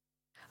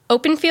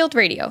Open Field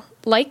Radio.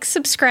 Like,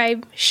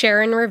 subscribe, share,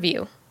 and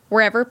review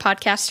wherever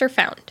podcasts are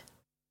found.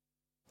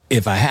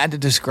 If I had to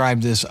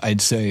describe this,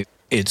 I'd say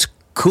it's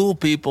cool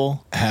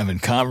people having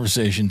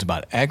conversations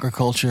about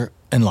agriculture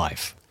and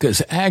life.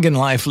 Because ag and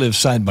life live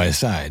side by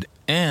side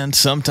and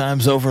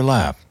sometimes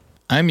overlap.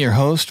 I'm your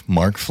host,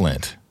 Mark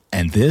Flint,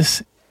 and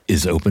this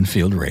is Open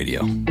Field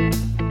Radio.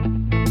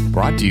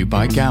 Brought to you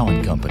by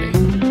Gowan Company.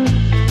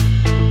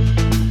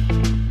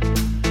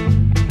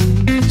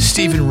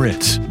 Stephen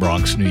Ritz,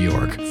 Bronx, New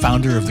York,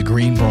 founder of the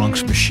Green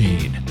Bronx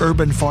Machine,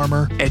 urban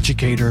farmer,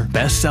 educator,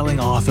 best-selling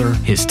author.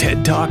 His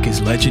TED Talk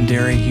is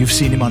legendary. You've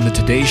seen him on the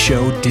Today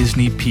Show,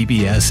 Disney,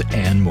 PBS,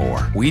 and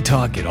more. We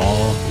talk it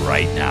all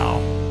right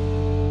now.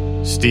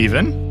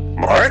 Stephen?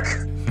 Mark?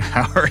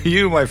 How are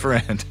you, my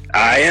friend?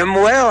 I am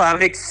well.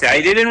 I'm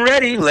excited and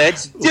ready.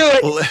 Let's do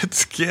it.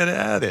 Let's get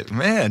at it,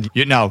 man.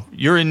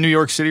 You're in New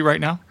York City right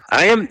now?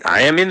 I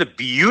am in the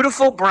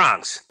beautiful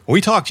Bronx. We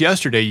talked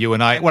yesterday, you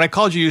and I. When I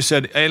called you, you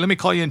said, hey, let me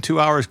call you in 2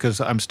 hours because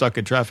I'm stuck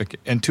in traffic.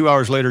 And 2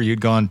 hours later, you'd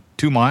gone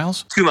 2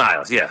 miles? 2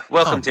 miles, yeah.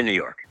 Welcome to New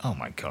York. Oh,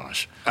 my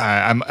gosh.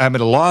 I'm at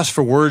a loss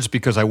for words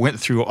because I went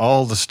through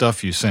all the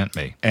stuff you sent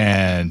me.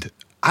 And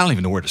I don't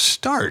even know where to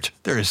start.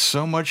 There is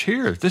so much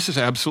here. This is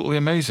absolutely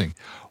amazing.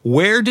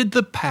 Where did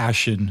the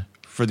passion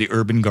for the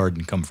urban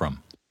garden come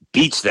from?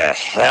 Beats the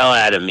hell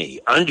out of me.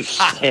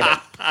 Understand.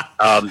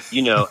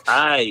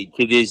 I,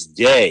 to this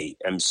day,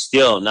 am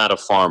still not a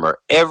farmer.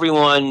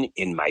 Everyone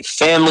in my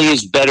family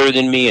is better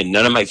than me, and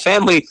none of my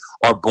family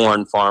are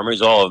born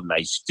farmers. All of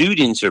my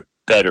students are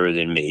better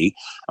than me.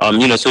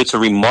 So it's a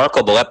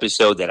remarkable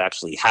episode that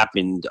actually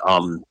happened,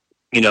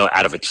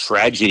 out of a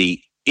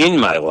tragedy in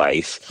my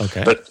life.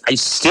 Okay. But I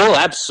still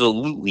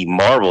absolutely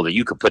marvel that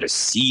you could put a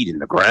seed in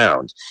the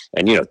ground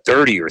and,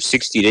 30 or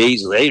 60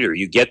 days later,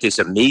 you get this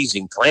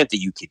amazing plant that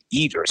you could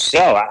eat or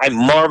sell. I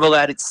marvel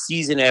at it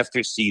season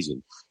after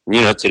season.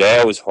 Today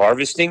I was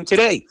harvesting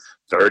today,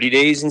 30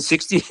 days and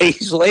 60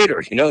 days later,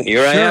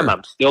 here I am.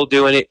 I'm still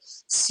doing it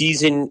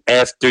season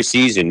after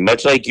season,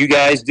 much like you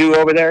guys do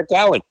over there at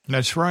Gowan.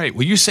 That's right.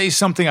 Will you say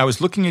something? I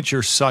was looking at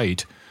your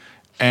site,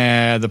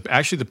 and the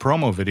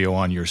promo video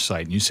on your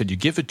site, and you said you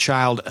give a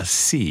child a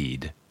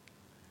seed,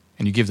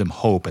 and you give them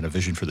hope and a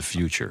vision for the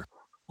future.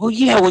 Well,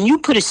 yeah, when you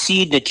put a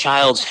seed in a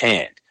child's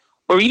hand,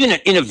 or even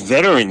in a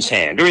veteran's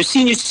hand, or a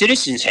senior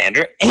citizen's hand,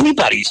 or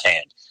anybody's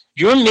hand,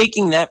 you're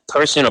making that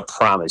person a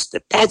promise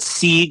that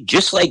seed,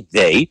 just like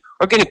they,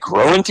 are going to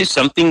grow into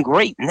something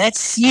great. And that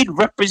seed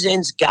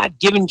represents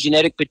God-given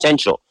genetic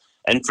potential.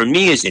 And for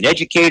me as an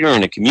educator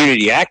and a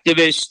community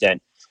activist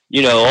and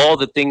all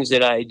the things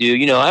that I do,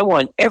 I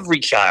want every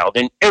child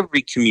in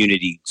every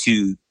community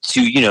to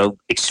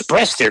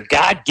express their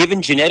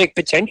God-given genetic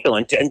potential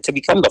and to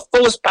become the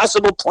fullest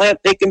possible plant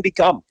they can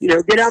become.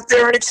 Get out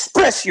there and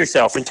express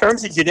yourself. In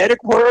terms of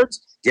genetic words,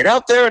 get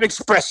out there and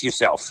express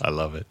yourself. I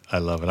love it.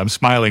 I'm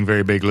smiling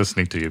very big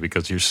listening to you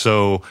because you're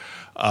so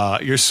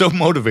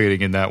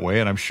motivating in that way,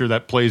 and I'm sure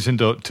that plays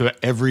into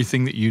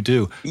everything that you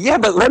do. Yeah,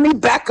 but let me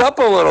back up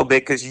a little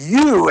bit because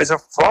you, as a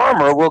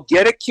farmer, will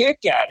get a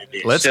kick out of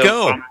it. Let's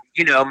go.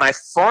 My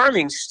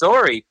farming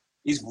story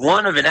is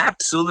one of an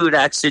absolute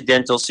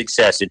accidental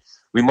success. And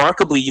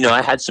remarkably,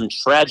 I had some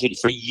tragedy.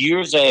 For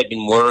years, I had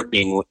been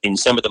working in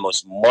some of the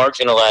most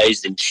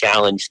marginalized and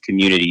challenged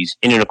communities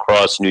in and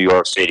across New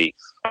York City,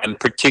 and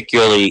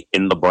particularly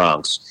in the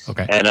Bronx.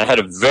 Okay. And I had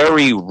a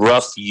very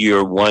rough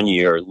year, one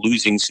year,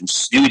 losing some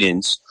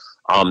students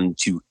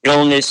to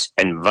illness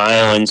and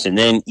violence. And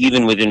then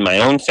even within my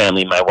own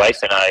family, my wife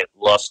and I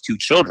lost 2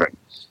 children.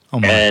 Oh,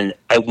 and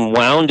I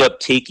wound up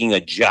taking a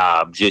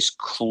job just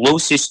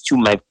closest to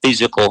my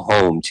physical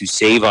home to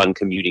save on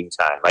commuting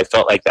time. I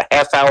felt like the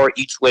half hour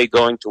each way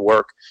going to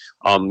work,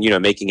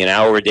 making an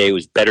hour a day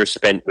was better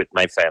spent with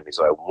my family.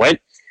 So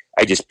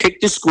I just picked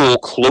the school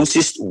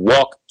closest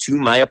walk to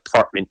my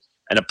apartment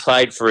and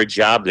applied for a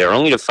job there,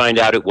 only to find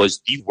out it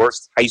was the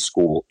worst high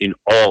school in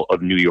all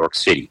of New York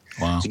City.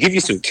 Wow. To give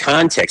you some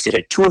context, it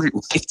had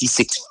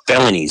 256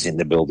 felonies in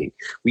the building.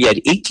 We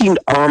had 18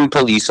 armed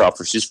police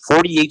officers,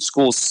 48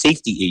 school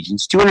safety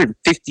agents,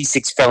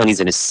 256 felonies,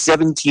 and a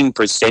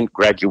 17%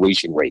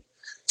 graduation rate.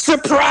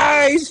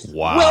 Surprise!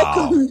 Wow.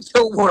 Welcome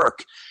to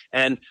work.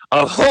 And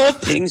of all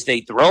things,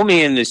 they throw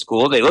me in the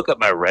school. They look at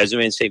my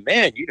resume and say,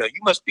 man, you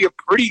must be a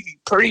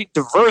pretty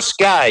diverse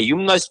guy. You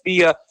must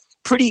be a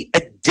pretty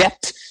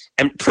adept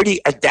and pretty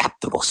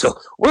adaptable. So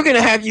we're going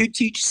to have you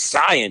teach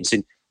science.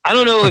 And I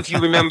don't know if you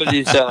remember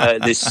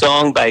this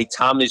song by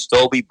Thomas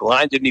Dolby,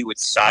 Blinded Me with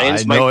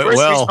Science. My first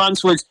well.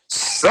 response was,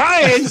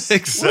 science?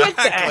 Exactly.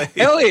 What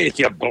the hell is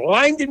you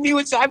blinded me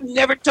with I've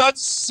never taught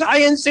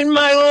science in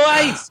my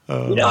life.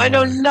 I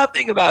know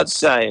nothing about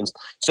science.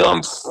 So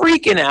I'm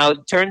freaking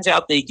out. Turns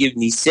out they give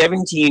me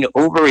 17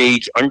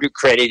 overage,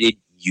 undercredited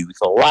youth,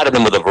 a lot of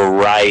them with a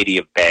variety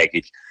of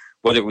baggage,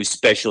 whether it was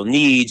special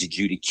needs,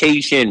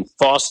 adjudication,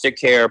 foster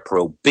care,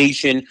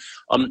 probation,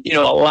 a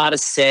lot of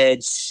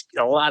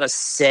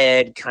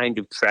sad kind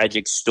of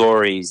tragic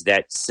stories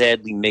that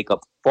sadly make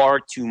up far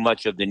too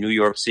much of the New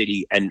York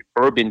City and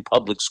urban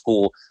public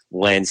school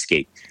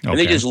landscape. And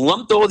they just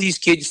lumped all these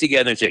kids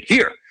together and said,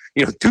 here,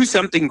 do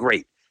something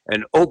great.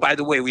 And, oh, by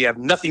the way, we have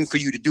nothing for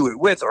you to do it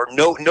with, or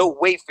no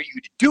way for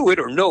you to do it,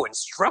 or no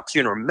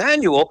instruction or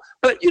manual.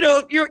 But,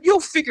 you'll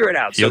figure it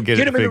out. So get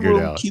them in the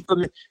room, keep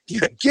them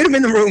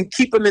in the room,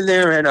 keep them in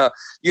there, and,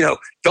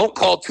 don't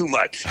call too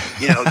much.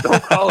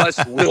 Don't call us,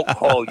 we'll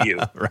call you.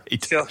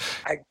 Right. So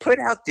I put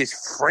out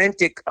this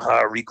frantic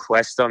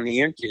request on the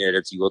internet,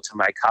 if you will, to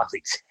my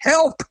colleagues.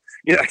 Help!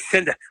 I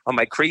send it on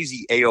my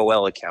crazy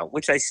AOL account,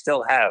 which I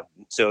still have.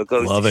 So it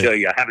goes to show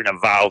you I haven't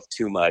evolved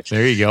too much.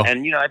 There you go.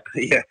 And,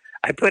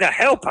 I put a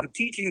help. I'm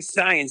teaching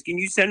science. Can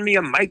you send me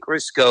a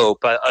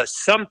microscope, a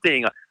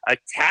something, a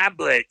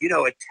tablet,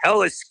 a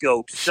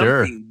telescope,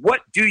 something? Sure.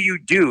 What do you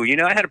do?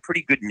 I had a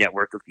pretty good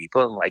network of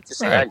people and like to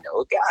say, I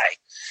know a guy.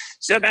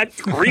 So about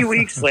 3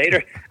 weeks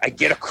later, I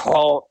get a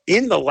call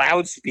in the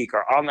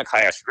loudspeaker on the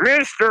class.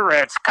 Mr.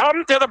 Ritz,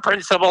 come to the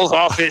principal's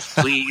office,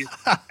 please.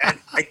 And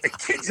the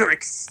kids are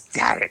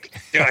ecstatic.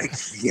 They're like,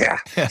 yeah,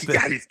 he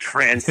got his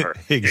transfer.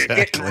 Exactly. They're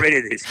getting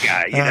rid of this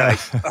guy.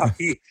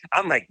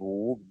 I'm like,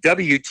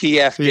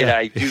 WTF did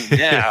I do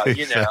now?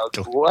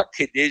 Exactly. What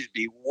could this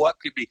be? What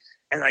could be?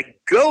 And I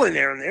go in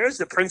there, and there's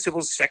the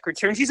principal's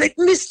secretary, and she's like,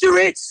 Mr.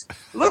 Ritz,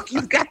 look,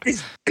 you've got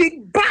this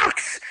big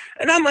box.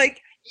 And I'm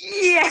like,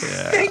 yes,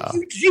 thank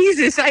you,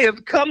 Jesus. I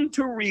have come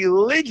to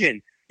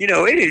religion.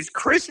 It is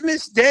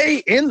Christmas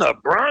Day in the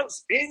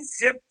Bronx in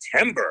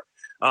September.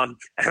 And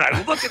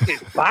I look at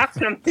this box,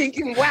 and I'm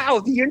thinking,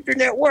 wow, the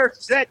internet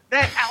works. That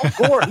Al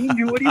Gore, he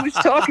knew what he was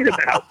talking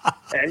about.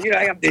 And,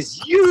 I have this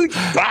huge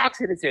box,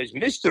 and it says,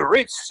 Mr.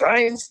 Ritz,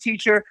 science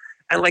teacher.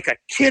 And like a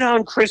kid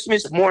on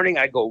Christmas morning,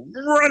 I go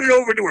running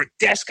over to her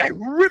desk. I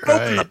rip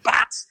open the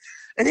box.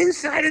 And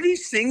inside of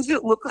these things,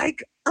 it look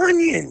like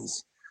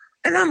onions.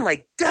 And I'm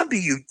like,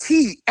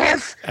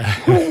 WTF?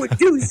 Who would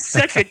do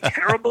such a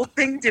terrible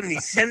thing to me?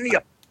 Send me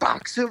a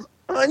box of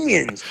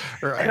onions.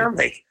 Right. And I'm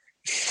like,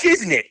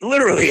 shiznit,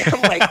 literally.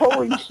 I'm like,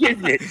 holy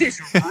shiznit,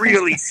 this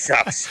really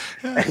sucks.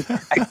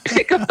 I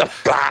pick up the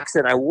box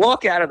and I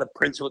walk out of the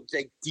principal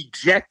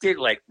dejected,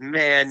 like,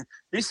 man,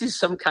 this is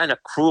some kind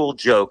of cruel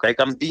joke. Like,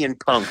 I'm being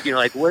punked.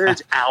 Like,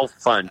 where's Al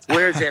Funt?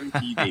 Where's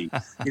MTV?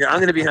 I'm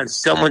going to be on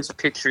someone's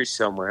picture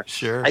somewhere.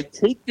 Sure. I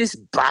take this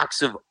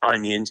box of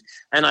onions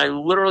and I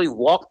literally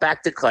walk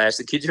back to class.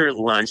 The kids are at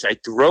lunch. I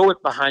throw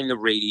it behind the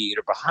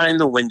radiator, behind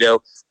the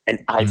window,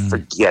 and I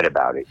forget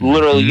about it.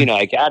 Literally,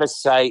 like, out of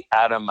sight,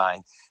 out of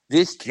mind.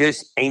 This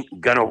just ain't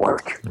gonna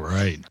work.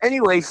 Right.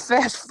 Anyway,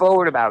 fast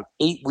forward about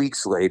 8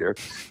 weeks later,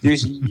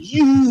 there's a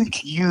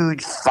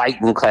huge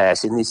fight in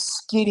class, and this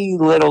skinny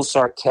little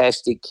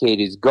sarcastic kid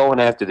is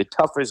going after the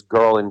toughest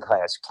girl in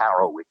class,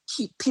 Carol, with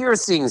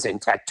piercings and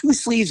tattoo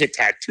sleeves of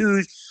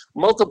tattoos,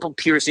 multiple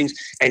piercings,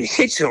 and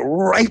hits her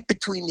right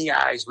between the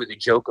eyes with a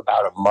joke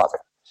about her mother.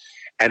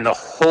 And the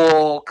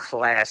whole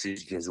class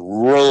is just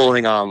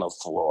rolling on the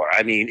floor.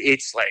 I mean,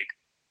 it's like,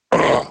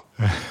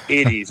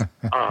 it is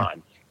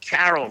on.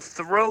 Carol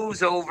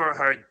throws over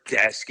her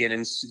desk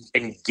and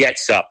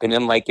gets up, and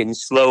then, like, in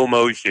slow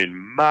motion,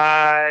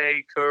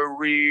 my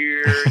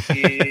career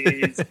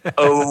is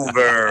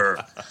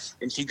over.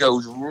 And she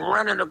goes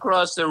running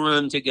across the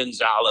room to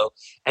Gonzalo,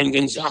 and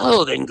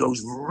Gonzalo then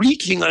goes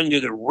reaching under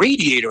the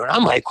radiator, and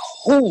I'm like,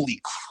 holy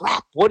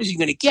crap, what is he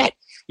going to get?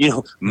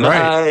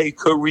 My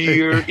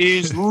career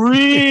is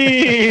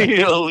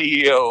really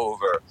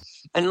over.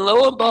 And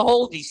lo and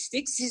behold, he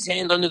sticks his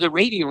hand under the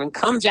radiator and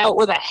comes out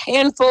with a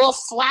handful of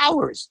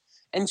flowers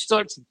and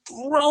starts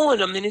throwing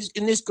them in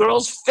this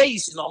girl's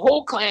face. And the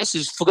whole class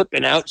is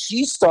flipping out.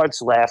 She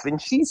starts laughing.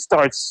 She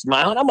starts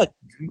smiling. I'm like,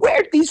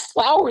 where'd these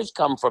flowers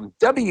come from?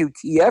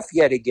 WTF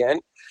yet again.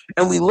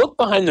 And we look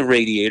behind the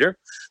radiator,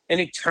 and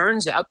it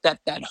turns out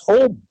that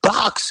whole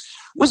box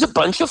was a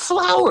bunch of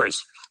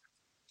flowers.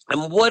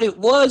 And what it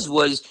was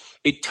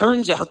it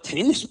turns out that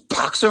in this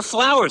box are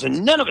flowers,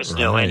 and none of us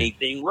know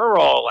anything. We're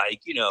all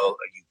like, are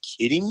you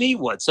kidding me?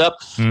 What's up?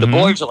 Mm-hmm. The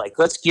boys are like,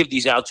 let's give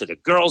these out to the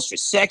girls for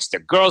sex. The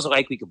girls are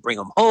like, we could bring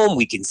them home.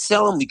 We can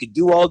sell them. We could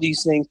do all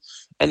these things.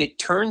 And it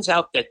turns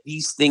out that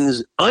these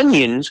things,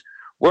 onions,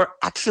 were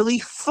actually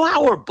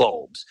flower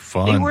bulbs.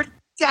 Fun. They were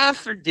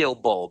daffodil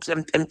bulbs.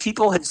 And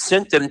people had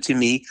sent them to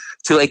me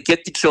to, like,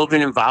 get the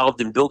children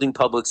involved in building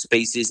public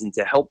spaces and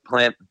to help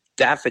plant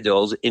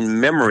daffodils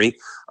in memory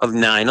of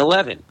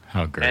 9/11.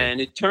 How great.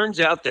 And it turns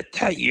out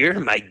that year,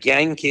 my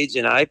gang kids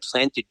and I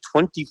planted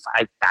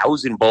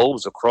 25,000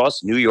 bulbs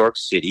across New York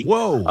City.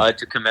 Whoa.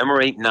 To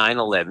commemorate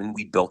 9/11.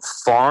 We built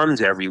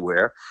farms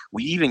everywhere.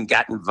 We even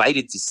got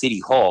invited to City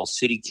Hall.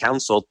 City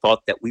Council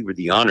thought that we were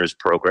the honors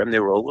program. They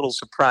were a little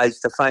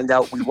surprised to find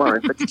out we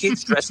weren't, but the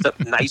kids dressed up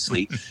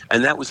nicely,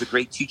 and that was a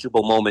great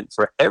teachable moment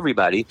for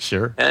everybody.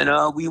 Sure. And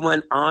we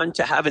went on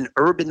to have an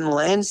urban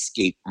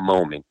landscape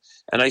moment.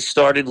 And I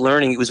started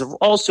learning. It was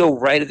also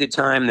right at the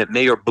time that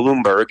Mayor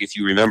Bloomberg, if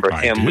you remember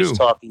him, was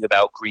talking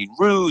about green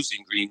roofs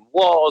and green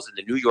walls and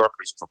the New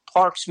Yorkers for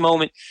Parks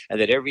moment, and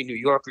that every New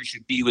Yorker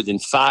should be within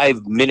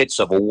 5 minutes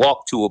of a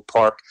walk to a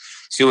park.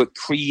 So it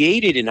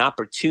created an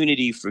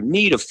opportunity for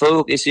me to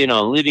focus in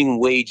on living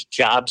wage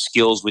job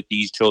skills with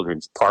these children: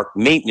 park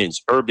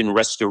maintenance, urban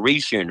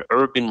restoration,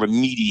 urban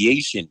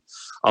remediation,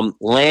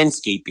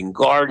 landscaping,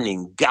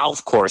 gardening,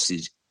 golf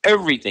courses,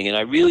 everything. And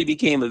I really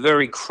became a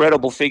very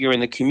credible figure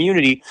in the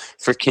community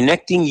for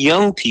connecting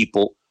young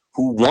people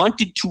who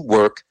wanted to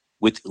work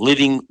with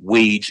living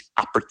wage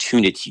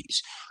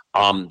opportunities.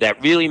 That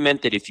really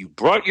meant that if you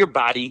brought your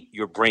body,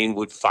 your brain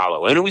would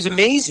follow. And it was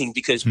amazing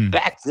because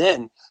back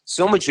then,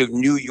 so much of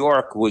New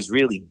York was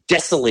really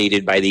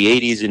desolated by the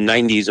 80s and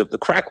 90s of the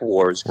crack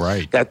wars,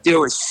 that there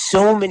were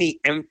so many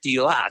empty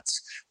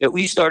lots that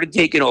we started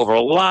taking over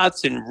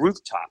lots and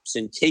rooftops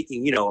and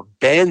taking,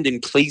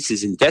 abandoned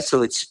places and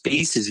desolate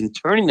spaces and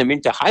turning them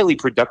into highly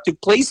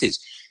productive places.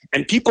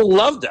 And people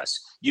loved us.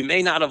 You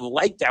may not have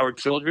liked our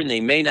children. They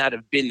may not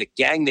have been the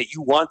gang that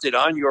you wanted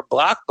on your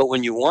block. But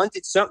when you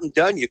wanted something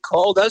done, you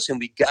called us and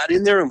we got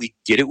in there and we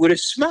did it with a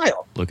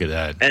smile. Look at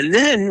that. And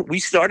then we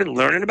started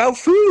learning about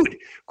food,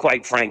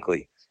 quite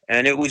frankly.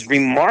 And it was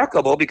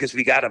remarkable because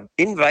we got an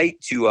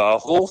invite to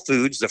Whole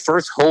Foods, the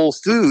first Whole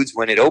Foods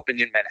when it opened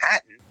in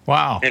Manhattan.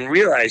 Wow. And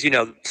realized,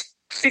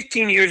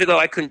 15 years ago,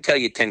 I couldn't tell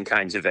you 10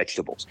 kinds of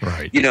vegetables.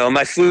 Right.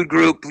 My food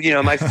group,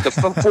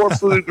 the 4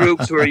 food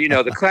groups were,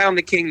 the Clown,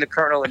 the King, the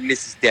Colonel, and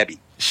Mrs. Debbie.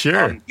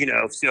 Sure.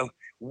 So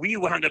we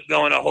wound up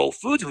going to Whole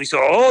Foods and we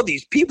saw all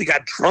these people. We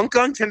got drunk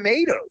on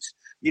tomatoes.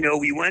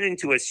 We went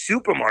into a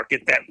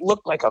supermarket that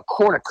looked like a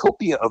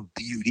cornucopia of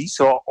beauty,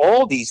 saw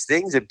all these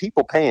things and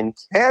people paying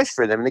cash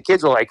for them. And the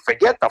kids were like,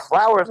 forget the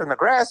flowers and the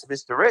grass,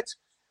 Mr. Ritz.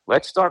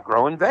 Let's start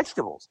growing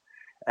vegetables.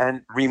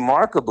 And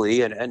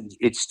remarkably, and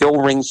it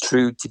still rings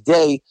true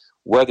today,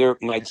 whether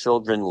my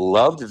children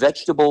loved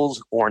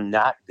vegetables or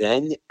not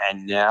then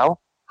and now,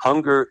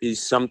 hunger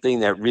is something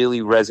that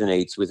really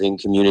resonates within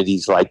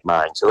communities like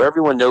mine. So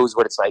everyone knows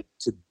what it's like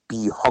to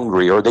be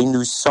hungry, or they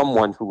knew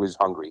someone who was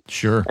hungry.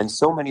 Sure. And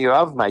so many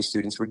of my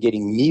students were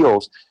getting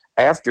meals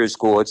after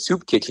school at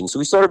soup kitchens. So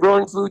we started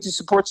growing food to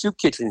support soup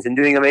kitchens and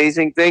doing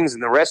amazing things.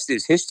 And the rest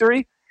is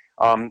history.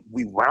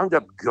 We wound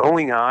up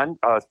going on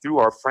through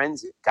our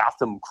friends at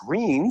Gotham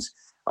Greens,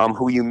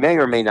 who you may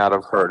or may not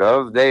have heard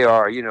of. They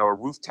are, a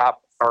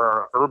rooftop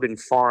or urban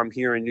farm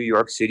here in New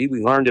York City.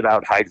 We learned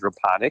about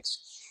hydroponics.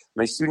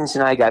 My students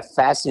and I got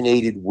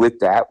fascinated with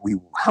that. We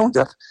wound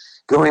up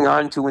going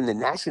on to win the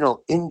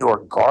National Indoor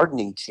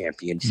Gardening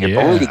Championship,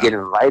 only to get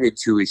invited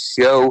to a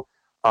show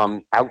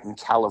out in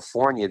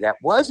California that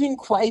wasn't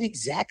quite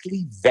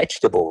exactly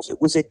vegetables.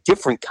 It was a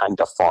different kind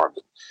of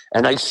farming.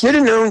 And I should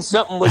have known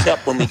something was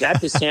up when we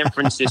got to San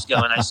Francisco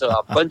and I saw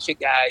a bunch of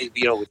guys,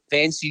 with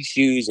fancy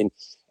shoes and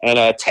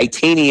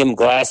titanium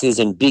glasses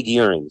and big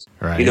earrings.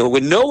 Right.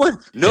 With no one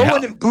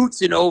in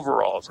boots and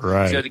overalls.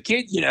 Right. So the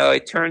kid,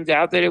 it turns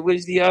out that it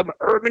was the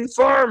urban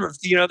farm of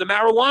the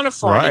marijuana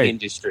farming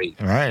industry.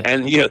 Right.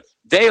 And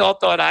they all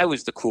thought I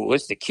was the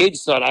coolest. The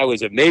kids thought I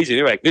was amazing.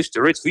 They're like,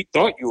 Mr. Ritz, we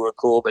thought you were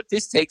cool, but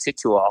this takes it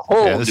to a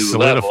whole new level. This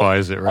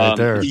solidifies it right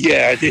there.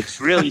 Yeah,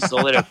 it's really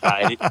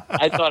solidified it.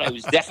 I thought I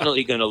was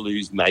definitely going to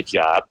lose my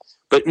job.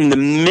 But in the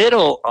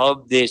middle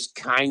of this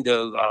kind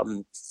of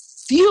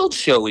field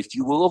show, if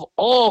you will, of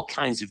all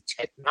kinds of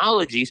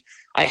technologies,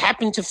 I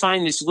happened to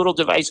find this little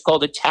device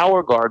called a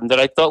tower garden that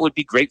I thought would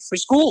be great for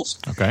schools.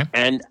 Okay.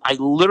 And I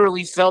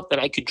literally felt that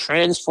I could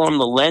transform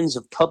the lens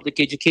of public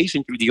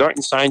education through the art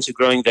and science of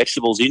growing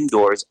vegetables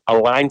indoors,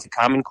 aligned to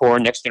Common Core,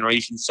 Next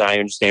Generation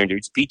Science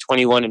Standards,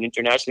 P21, and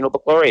International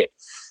Baccalaureate.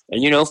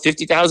 And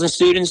 50,000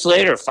 students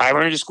later,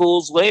 500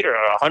 schools later,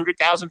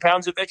 100,000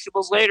 pounds of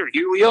vegetables later,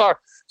 here we are.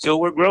 So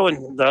we're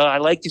growing. I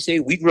like to say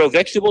we grow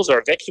vegetables,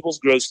 our vegetables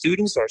grow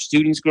students, our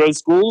students grow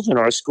schools, and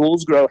our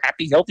schools grow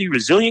happy, healthy,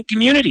 resilient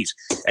communities.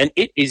 And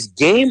it is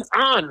game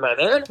on, my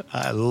man.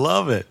 I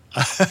love it.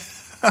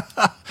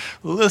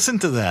 Listen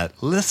to that.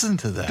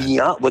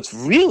 Beyond, what's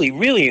really,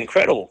 really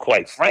incredible,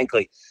 quite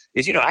frankly,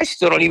 is, I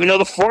still don't even know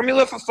the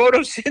formula for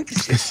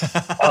photosynthesis.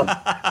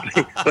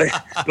 But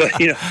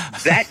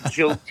that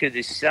joke to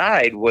the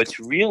side, what's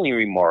really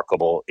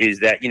remarkable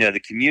is that, the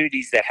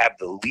communities that have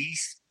the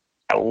least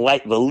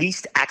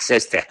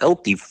access to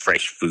healthy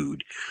fresh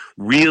food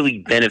really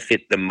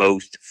benefit the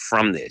most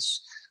from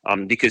this.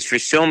 Because for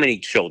so many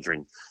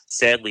children,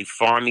 sadly,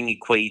 farming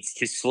equates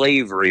to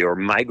slavery or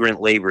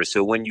migrant labor.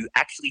 So when you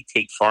actually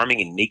take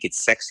farming and make it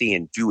sexy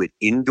and do it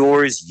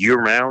indoors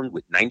year-round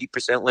with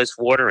 90% less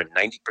water and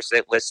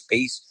 90% less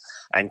space,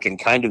 and can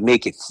kind of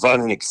make it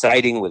fun and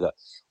exciting with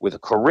a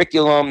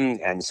curriculum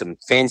and some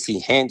fancy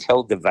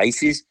handheld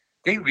devices,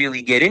 they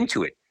really get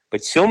into it.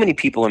 But so many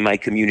people in my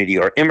community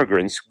are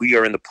immigrants. We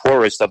are in the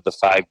poorest of the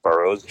 5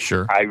 boroughs.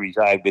 Sure. I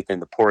reside within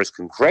the poorest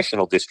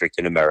congressional district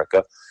in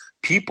America.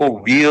 People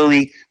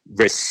really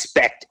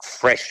respect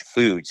fresh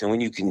food. So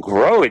when you can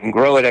grow it and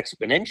grow it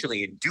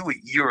exponentially and do it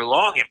year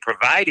long and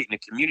provide it in a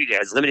community that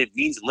has limited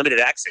means and limited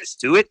access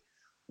to it,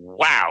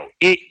 wow,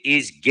 it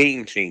is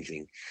game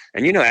changing.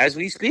 And, you know, as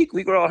we speak,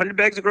 we grow 100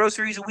 bags of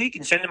groceries a week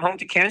and send them home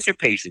to cancer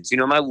patients. You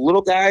know, my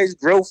little guys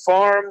grow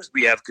farms.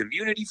 We have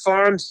community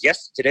farms.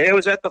 Yes, today I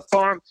was at the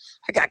farm.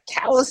 I got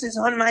calluses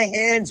on my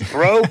hands,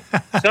 bro.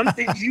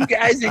 Something you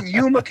guys in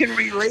Yuma can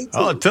relate to.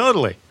 Oh,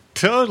 totally.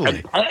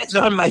 And pads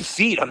on my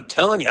feet. I'm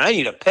telling you, I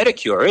need a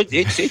pedicure.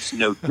 It's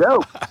no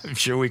joke. I'm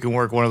sure we can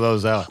work one of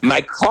those out.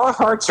 My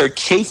Carhartts are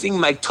chafing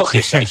my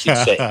tuchus, I should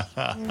say.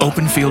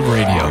 Open Field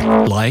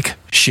Radio. Like,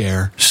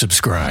 share,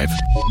 subscribe.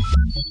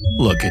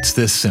 Look, it's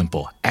this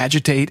simple.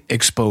 Agitate,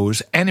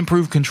 expose, and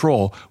improve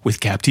control with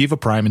Captiva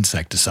Prime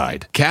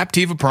insecticide.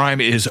 Captiva Prime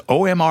is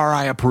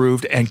OMRI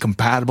approved and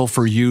compatible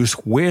for use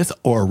with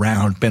or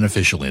around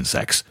beneficial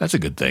insects. That's a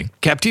good thing.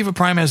 Captiva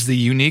Prime has the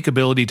unique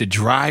ability to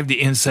drive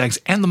the insects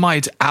and the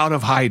mites out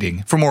of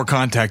hiding for more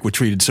contact with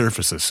treated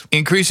surfaces,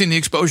 increasing the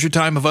exposure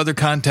time of other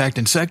contact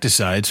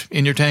insecticides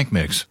in your tank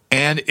mix.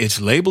 And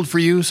it's labeled for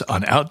use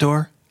on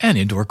outdoor and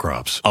indoor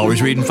crops.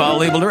 Always read and follow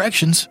label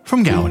directions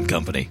from Gowan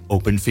Company.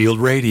 Open Field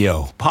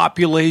Radio.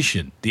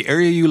 Population, the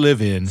area you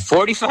live in.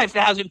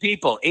 45,000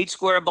 people, 8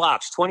 square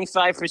blocks,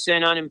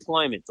 25%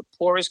 unemployment, the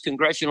poorest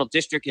congressional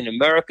district in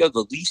America,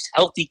 the least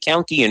healthy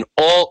county in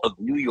all of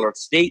New York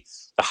State,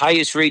 the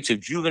highest rates of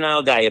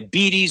juvenile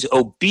diabetes,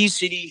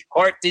 obesity,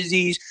 heart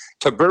disease,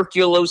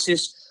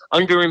 tuberculosis,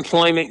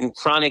 underemployment, and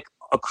chronic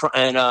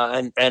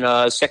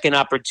and second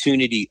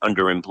opportunity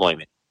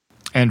underemployment.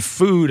 And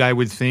food, I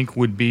would think,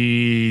 would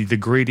be the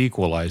great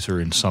equalizer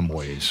in some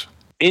ways.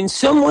 In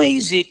some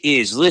ways, it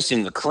is.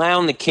 Listen, the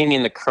clown, the king,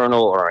 and the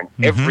colonel are in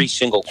every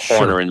single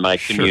corner in my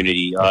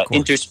community,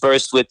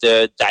 interspersed with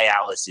the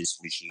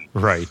dialysis machine.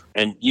 Right.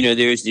 And, you know,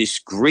 there's this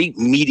great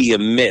media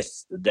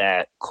myth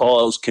that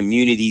calls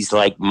communities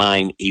like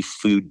mine a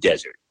food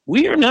desert.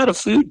 We are not a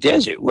food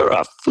desert. We're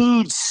a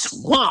food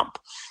swamp.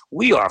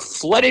 We are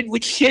flooded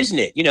with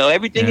shiznit. You know,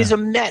 everything is a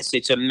mess.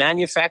 It's a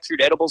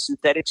manufactured edible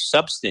synthetic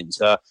substance.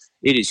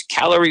 It is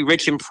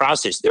calorie-rich and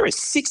processed. There are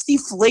 60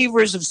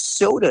 flavors of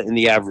soda in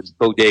the average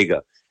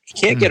bodega. You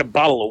can't get a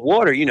bottle of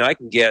water. You know, I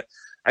can get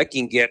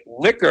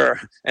liquor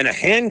and a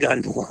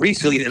handgun more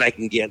easily than I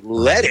can get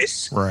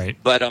lettuce. Right.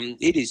 But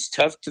it is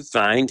tough to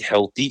find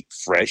healthy,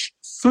 fresh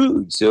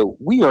food. So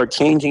we are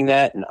changing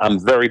that, and I'm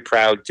very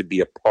proud to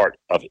be a part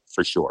of it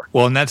for sure.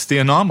 Well, and that's the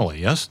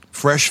anomaly, yes?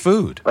 Fresh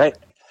food. Right.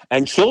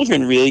 And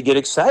children really get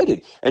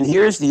excited. And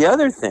here's the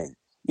other thing.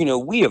 You know,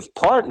 we have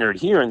partnered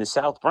here in the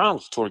South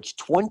Bronx towards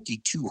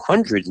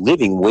 2,200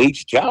 living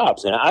wage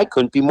jobs. And I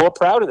couldn't be more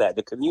proud of that.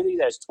 The community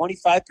that has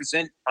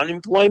 25%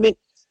 unemployment,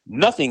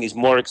 nothing is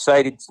more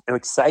exciting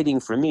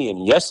for me.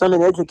 And yes, I'm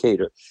an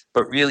educator,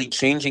 but really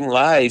changing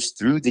lives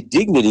through the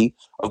dignity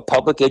of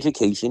public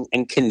education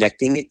and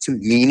connecting it to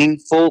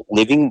meaningful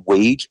living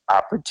wage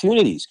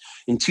opportunities.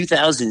 In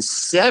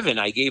 2007,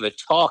 I gave a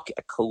talk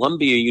at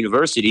Columbia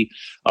University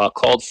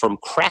called From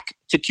Crack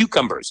to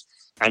Cucumbers,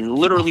 and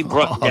literally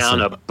brought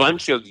down a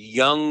bunch of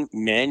young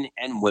men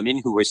and women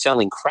who were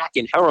selling crack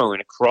and heroin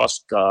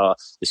across the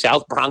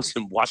South Bronx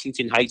and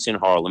Washington Heights and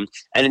Harlem,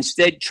 and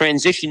instead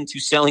transitioned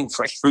to selling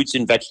fresh fruits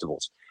and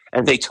vegetables.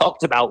 And they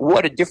talked about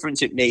what a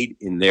difference it made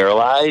in their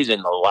lives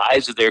and the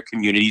lives of their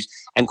communities,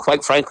 and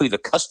quite frankly, the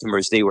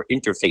customers they were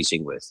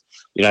interfacing with.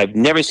 You know, I've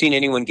never seen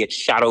anyone get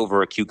shot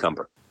over a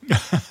cucumber.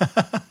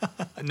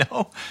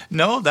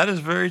 No, that is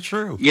very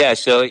true. Yeah,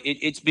 so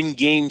it's been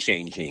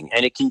game-changing,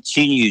 and it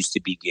continues to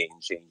be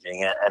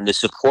game-changing. And the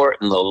support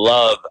and the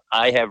love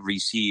I have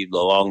received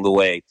along the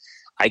way,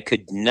 I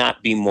could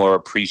not be more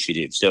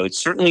appreciative. So it's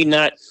certainly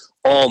not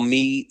all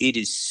me. It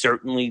is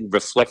certainly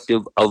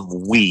reflective of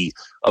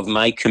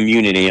my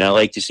community. And I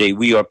like to say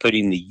we are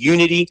putting the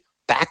unity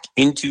back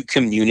into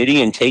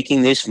community and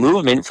taking this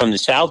movement from the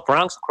South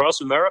Bronx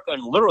across America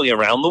and literally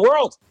around the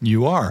world.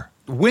 You are.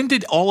 When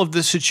did all of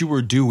this that you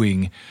were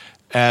doing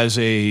as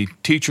a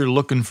teacher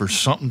looking for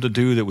something to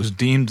do that was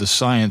deemed the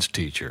science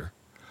teacher,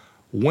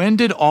 when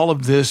did all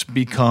of this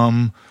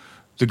become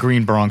the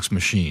Green Bronx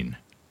Machine?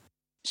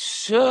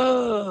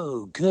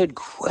 So, good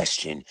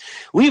question.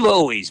 We've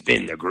always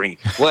been the green.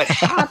 What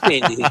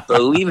happened is,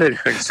 believe it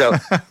or not, so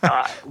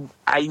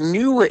I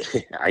knew a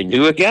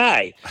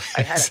guy.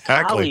 I had a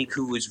colleague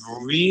who was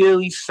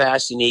really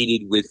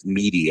fascinated with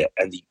media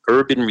and the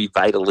urban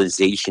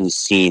revitalization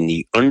scene,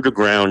 the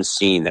underground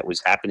scene that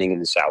was happening in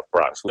the South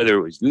Bronx, whether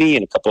it was me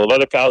and a couple of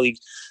other colleagues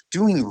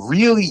doing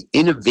really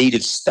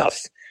innovative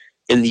stuff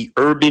in the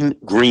urban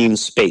green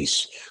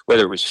space,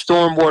 whether it was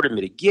stormwater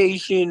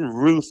mitigation,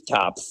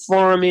 rooftop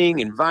farming,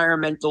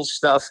 environmental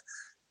stuff.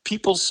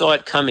 People saw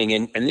it coming,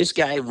 and this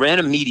guy ran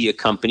a media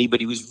company, but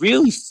he was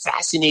really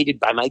fascinated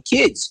by my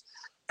kids.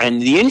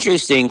 And the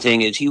interesting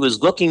thing is he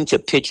was looking to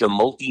pitch a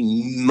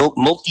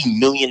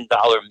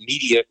multi-million-dollar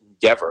media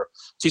endeavor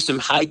to some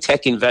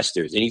high-tech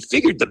investors. And he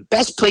figured the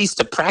best place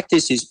to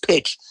practice his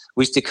pitch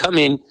was to come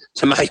in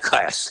to my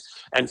class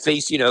and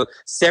face,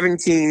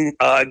 17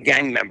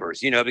 gang members,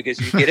 because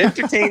you could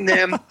entertain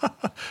them.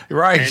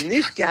 Right. And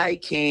this guy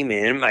came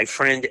in, my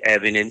friend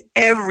Evan, and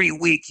every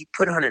week he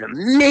put on an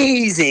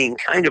amazing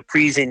kind of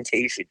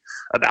presentation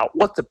about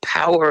what the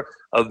power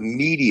of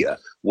media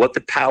what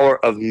the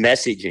power of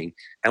messaging,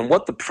 and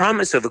what the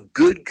promise of a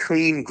good,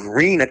 clean,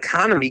 green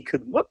economy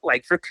could look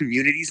like for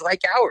communities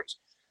like ours.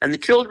 And the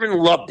children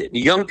loved it. The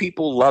young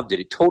people loved it.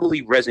 It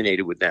totally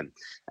resonated with them.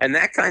 And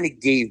that kind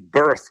of gave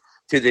birth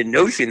to the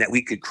notion that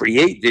we could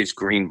create this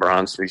Green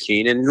Bronx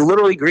Machine. And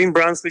literally, Green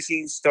Bronx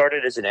Machine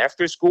started as an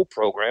after-school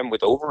program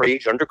with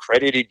overage,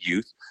 undercredited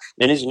youth,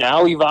 and is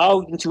now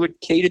evolved into a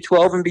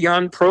K-12 and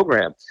beyond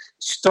program.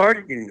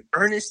 Started in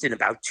earnest in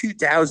about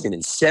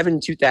 2007,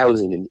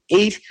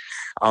 2008.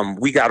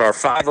 We got our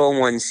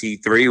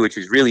 501c3, which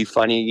is really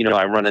funny. You know,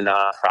 I run a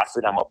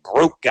nonprofit. I'm a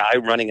broke guy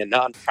running a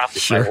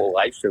nonprofit my whole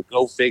life, so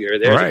go figure.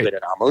 There's a good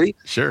anomaly.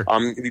 Sure.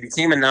 We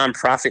became a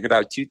nonprofit in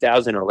about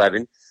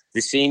 2011.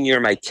 The same year,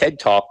 my TED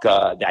Talk,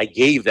 I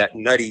gave that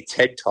nutty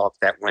TED Talk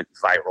that went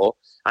viral.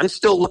 I'm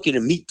still looking to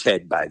meet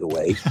Ted, by the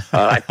way.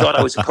 I thought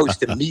I was supposed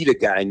to meet a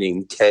guy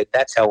named Ted.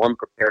 That's how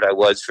unprepared I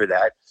was for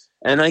that.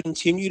 And I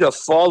continue to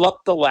fall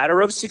up the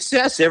ladder of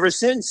success ever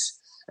since.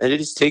 And it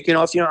has taken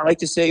off, I like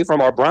to say,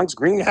 from our Bronx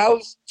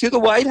greenhouse to the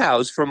White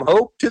House, from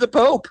hope to the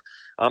Pope.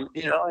 And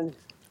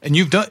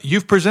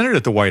you've presented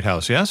at the White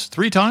House, yes?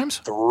 3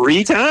 times?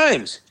 3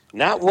 times.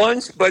 Not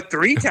once, but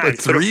 3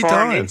 times. But 3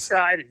 times.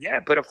 Inside.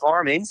 Yeah, put a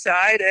farm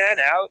inside and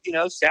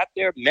out, sat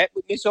there, met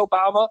with Miss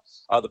Obama.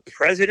 The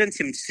president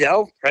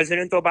himself,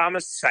 President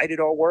Obama, cited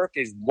our work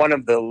as one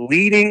of the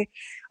leading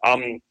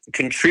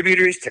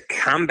contributors to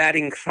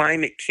combating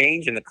climate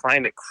change and the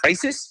climate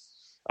crisis.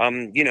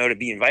 To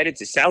be invited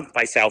to South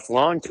by South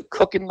Lawn, to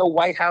cook in the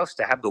White House,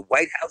 to have the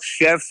White House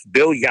chef,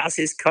 Bill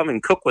Yassis, come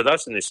and cook with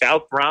us in the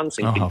South Bronx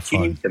and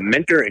continue to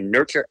mentor and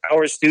nurture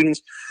our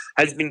students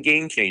has been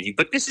game-changing.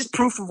 But this is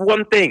proof of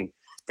one thing,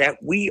 that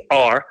we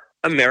are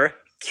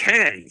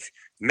Americans,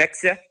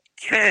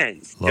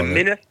 Mexicans,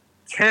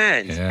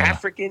 Dominicans,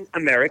 African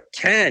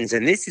Americans.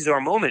 And this is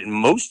our moment. And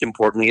most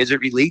importantly, as it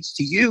relates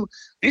to you,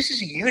 this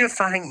is a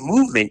unifying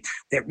movement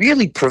that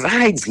really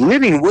provides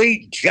living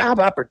wage job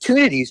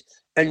opportunities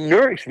and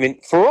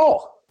nourishment for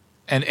all.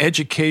 And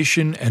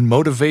education and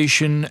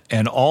motivation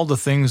and all the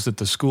things that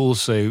the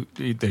schools say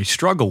they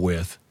struggle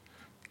with,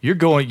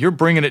 you're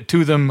bringing it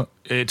to them.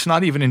 It's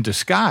not even in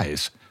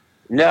disguise.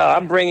 No,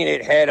 I'm bringing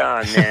it head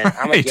on, man.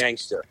 I'm a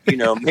gangster.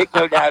 Make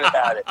no doubt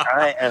about it.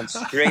 I am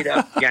straight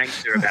up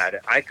gangster about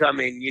it. I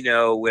come in,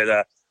 with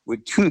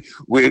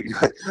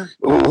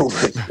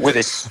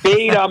a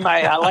spade on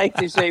my. I like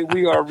to say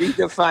we are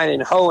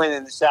redefining hoeing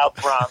in the South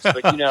Bronx,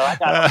 but I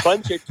got a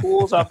bunch of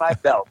tools on my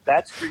belt.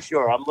 That's for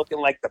sure. I'm looking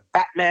like the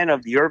Batman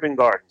of the urban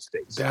garden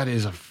space. That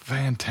is a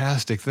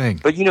fantastic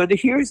thing. But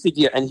here's the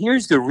deal, and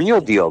here's the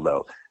real deal,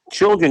 though.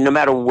 Children, no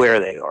matter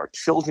where they are,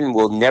 children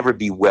will never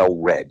be well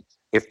read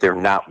if they're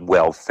not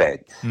well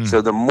fed.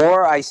 So the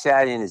more I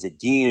sat in as a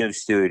dean of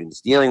students,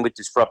 dealing with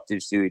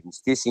disruptive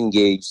students,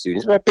 disengaged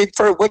students,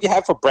 what you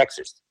have for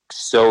breakfast?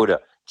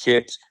 Soda,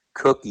 chips,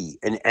 cookie,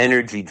 an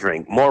energy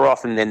drink, more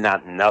often than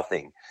not,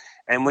 nothing.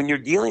 And when you're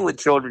dealing with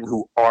children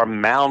who are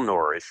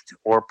malnourished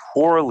or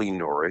poorly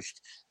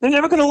nourished, they're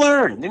never going to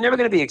learn. They're never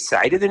going to be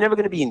excited. They're never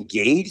going to be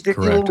engaged. They're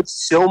dealing with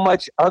so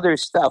much other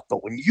stuff.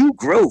 But when you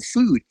grow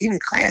food in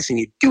class and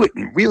you do it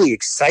in really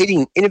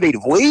exciting,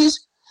 innovative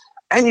ways,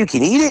 and you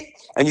can eat it,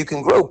 and you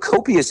can grow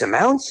copious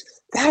amounts,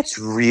 that's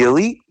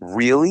really,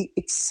 really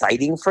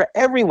exciting for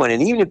everyone.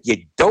 And even if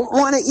you don't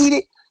want to eat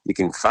it, you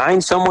can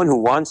find someone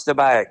who wants to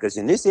buy it. Because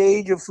in this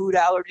age of food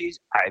allergies,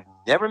 I've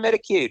never met a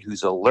kid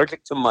who's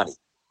allergic to money.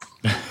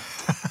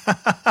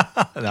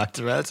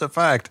 That's a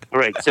fact.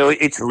 Right. So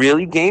it's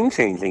really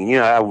game-changing.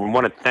 I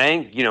want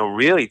to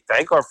really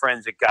thank our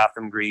friends at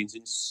Gotham Greens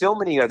and so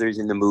many others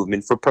in the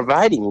movement for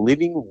providing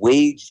living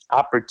wage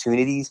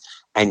opportunities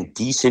and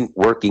decent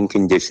working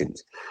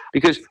conditions.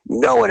 Because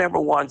no one ever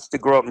wants to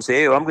grow up and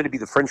say, I'm going to be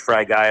the French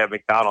fry guy at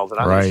McDonald's and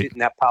I'm going to sit in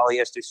that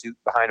polyester suit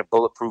behind a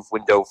bulletproof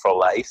window for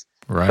life.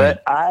 Right.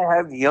 But I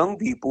have young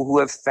people who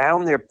have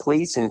found their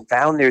place and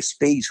found their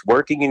space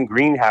working in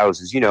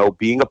greenhouses,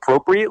 being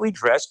appropriately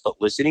dressed, but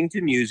listening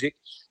to music,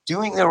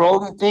 doing their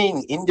own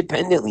thing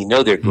independently.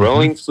 They're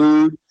growing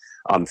food,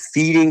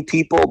 feeding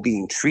people,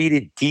 being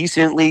treated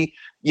decently,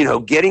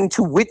 getting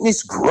to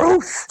witness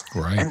growth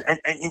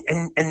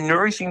and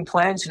nourishing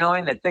plants,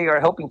 knowing that they are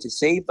helping to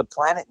save the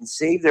planet and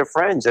save their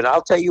friends. And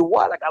I'll tell you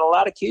what, I got a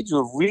lot of kids who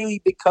have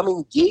really become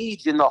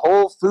engaged in the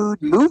whole food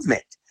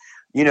movement.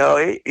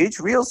 It's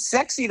real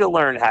sexy to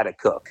learn how to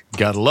cook.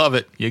 Gotta love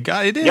it.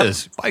 It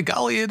is. By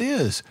golly, it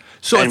is.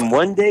 So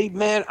one day,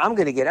 man, I'm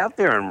going to get out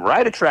there and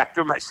ride a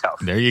tractor myself.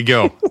 There you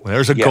go.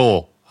 There's a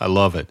goal. I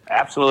love it.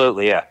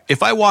 Absolutely, yeah.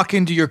 If I walk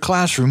into your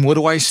classroom, what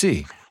do I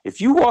see? If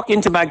you walk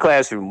into my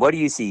classroom, what do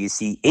you see? You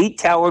see 8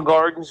 tower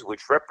gardens,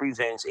 which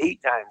represents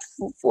 8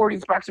 times 40,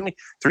 approximately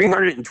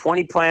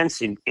 320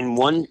 plants in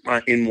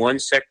one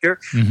sector.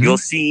 You'll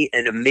see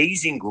an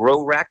amazing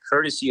grow rack,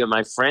 courtesy of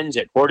my friends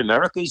at Hort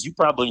Americas. You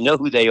probably know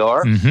who they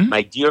are.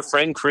 My dear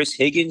friend Chris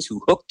Higgins,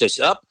 who hooked us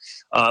up,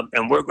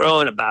 and we're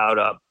growing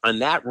about on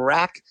that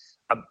rack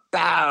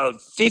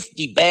about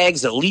 50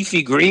 bags of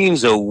leafy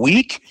greens a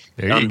week.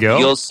 There you go.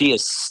 You'll see a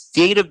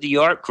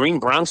state-of-the-art Green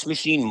Bronx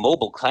Machine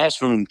mobile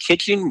classroom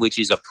kitchen, which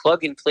is a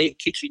plug-and-play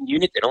kitchen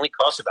unit that only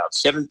costs about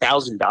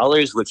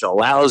 $7,000, which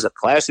allows a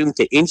classroom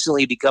to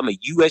instantly become a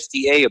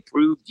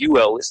USDA-approved,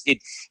 UL-listed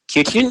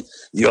kitchen.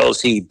 You'll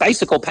see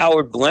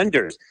bicycle-powered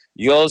blenders.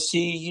 You'll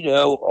see,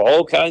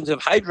 all kinds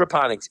of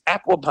hydroponics,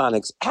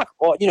 aquaponics,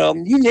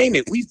 you name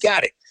it, we've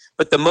got it.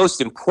 But the most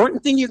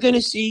important thing you're going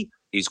to see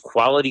is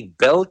quality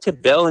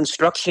bell-to-bell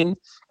instruction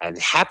and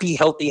happy,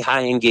 healthy,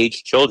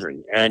 high-engaged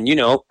children. And,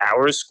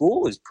 our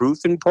school is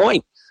proof in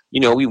point.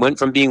 We went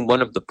from being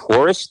one of the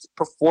poorest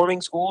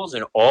performing schools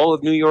in all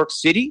of New York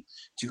City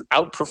to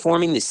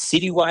outperforming the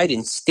citywide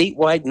and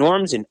statewide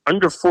norms in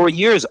under 4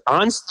 years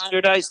on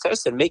standardized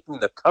tests and making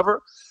the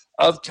cover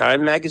of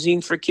Time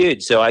Magazine for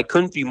Kids. So I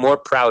couldn't be more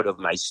proud of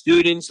my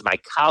students, my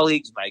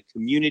colleagues, my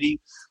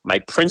community, my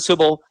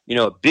principal.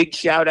 A big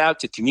shout out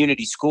to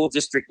Community School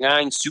District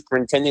 9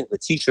 Superintendent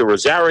Leticia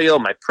Rosario,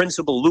 my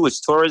principal Luis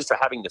Torres for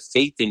having the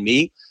faith in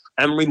me.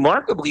 And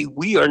remarkably,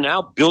 we are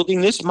now building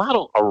this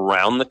model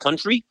around the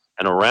country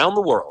and around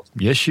the world.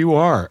 Yes, you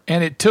are.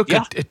 And it took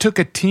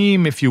a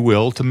team, if you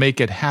will, to make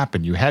it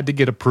happen. You had to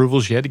get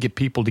approvals. You had to get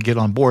people to get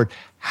on board.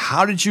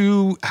 How did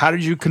you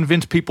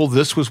convince people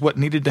this was what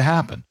needed to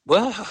happen?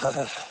 Well,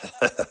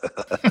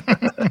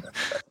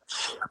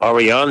 are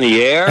we on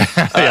the air?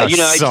 I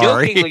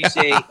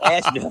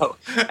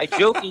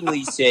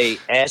jokingly say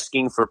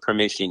asking for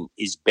permission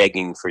is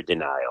begging for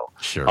denial.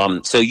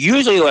 Sure. So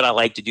usually what I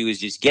like to do is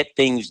just get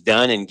things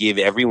done and give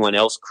everyone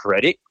else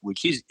credit,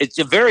 it's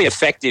a very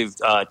effective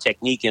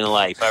technique in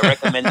life. I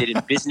recommend it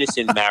in business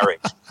and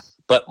marriage.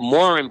 But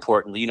more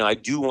importantly, I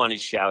do want to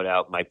shout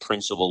out my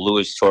principal,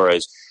 Luis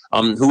Torres,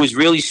 who was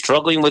really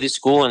struggling with his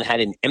school and had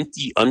an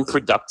empty,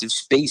 unproductive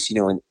space,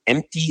 an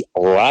empty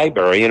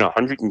library in a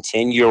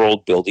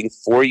 110-year-old building,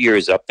 4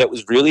 years up, that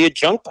was really a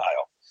junk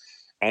pile.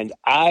 And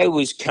I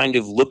was kind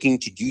of looking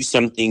to do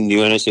something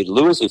new. And I said,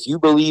 Luis, if you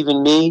believe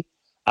in me,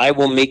 I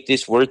will make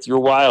this worth your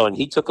while. And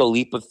he took a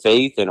leap of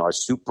faith, and our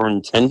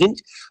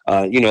superintendent,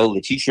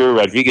 Leticia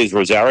Rodriguez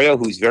Rosario,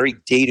 who's very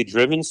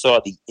data-driven,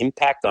 saw the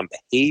impact on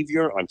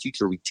behavior, on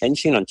teacher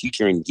retention, on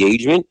teacher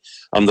engagement,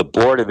 on the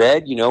Board of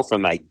Ed,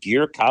 from my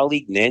dear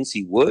colleague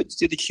Nancy Woods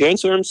to the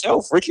chancellor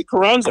himself, Richard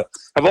Carranza,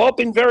 have all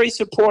been very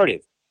supportive.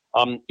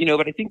 But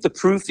I think the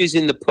proof is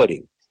in the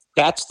pudding.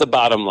 That's the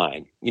bottom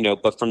line,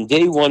 but from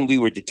day one, we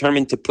were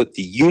determined to put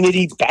the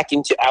unity back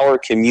into our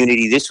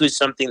community. This was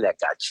something that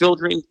got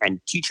children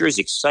and teachers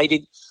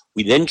excited.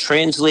 We then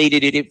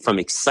translated it from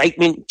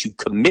excitement to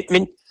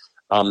commitment,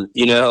 and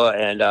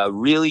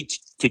really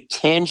to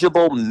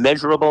tangible,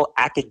 measurable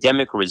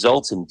academic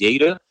results and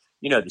data.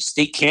 The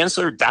state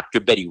chancellor, Dr.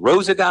 Betty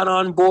Rosa, got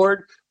on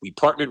board. We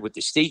partnered with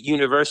the State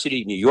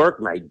University of New York,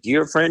 my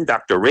dear friend,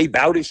 Dr. Ray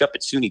Bowdish up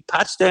at SUNY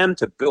Potsdam,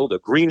 to build a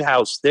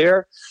greenhouse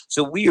there.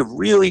 So we have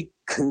really,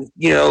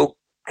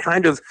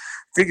 kind of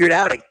figured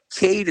out a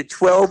K to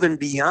 12 and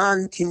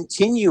beyond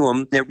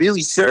continuum that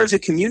really serves a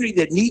community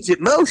that needs it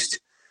most.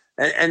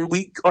 And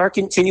we are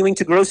continuing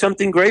to grow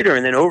something greater.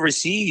 And then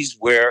overseas,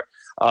 where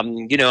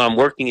I'm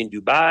working in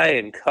Dubai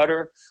and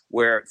Qatar,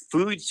 where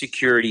food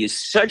security is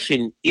such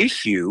an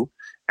issue,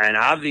 and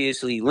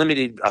obviously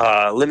limited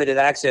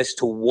access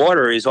to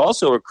water is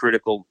also a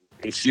critical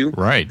issue.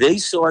 Right. They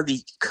saw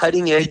the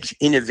cutting edge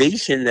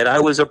innovation that I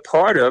was a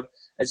part of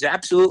as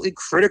absolutely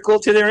critical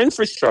to their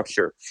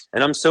infrastructure.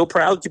 And I'm so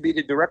proud to be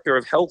the Director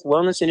of Health,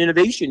 Wellness, and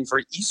Innovation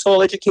for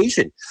ESOL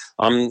Education.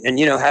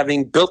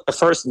 Having built the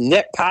first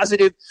net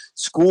positive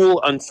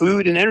school on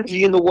food and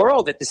energy in the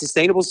world at the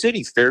Sustainable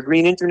City,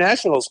 Fairgreen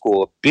International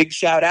School. A big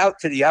shout out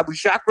to the Abu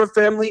Shakra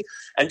family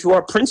and to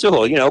our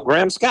principal,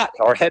 Graham Scott,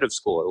 our head of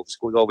school.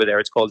 Over there,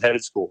 it's called head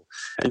of school.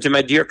 And to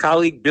my dear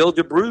colleague, Bill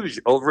DeBruge,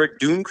 over at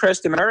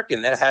Dunecrest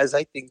American, that has,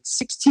 I think,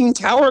 16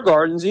 tower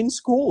gardens in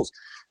schools.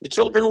 The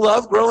children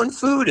love growing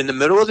food in the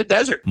middle of the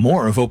desert.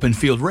 More of Open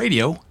Field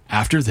Radio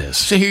after this.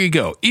 So here you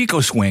go.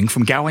 EcoSwing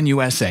from Gowan,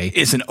 USA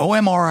is an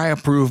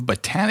OMRI-approved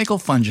botanical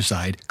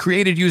fungicide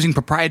created using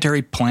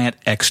proprietary plant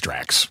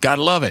extracts.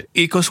 Gotta love it.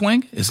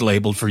 EcoSwing is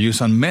labeled for use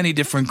on many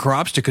different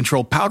crops to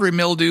control powdery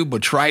mildew,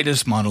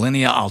 botrytis,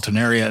 Montalinia,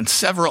 alternaria, and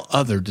several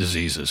other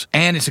diseases.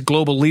 And it's a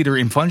global leader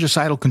in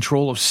fungicidal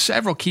control of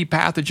several key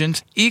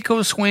pathogens.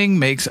 EcoSwing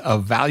makes a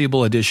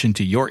valuable addition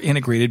to your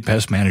integrated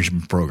pest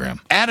management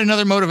program. Add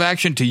another mode of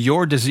action to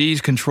your disease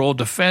control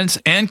defense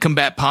and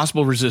combat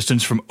possible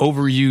resistance from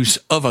overuse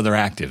of other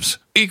actives.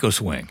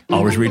 EcoSwing.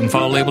 Always read and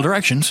follow label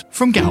directions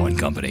from Gowan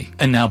Company.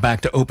 And now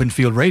back to Open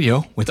Field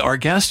Radio with our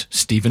guest,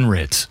 Stephen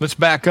Ritz. Let's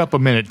back up a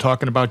minute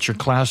talking about your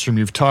classroom.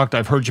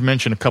 I've heard you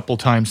mention a couple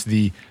times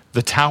the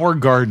Tower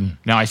Garden.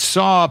 Now, I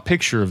saw a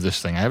picture of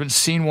this thing. I haven't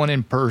seen one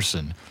in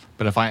person,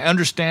 but if I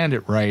understand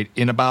it right,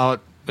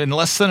 in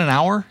less than an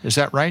hour, is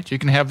that right? You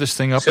can have this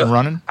thing up and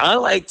running? I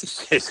like to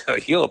say, so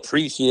you'll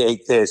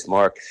appreciate this,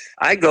 Mark.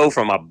 I go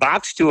from a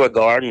box to a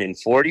garden in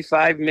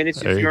 45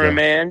 minutes if you're a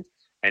man,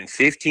 and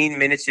 15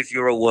 minutes if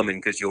you're a woman,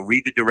 because you'll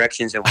read the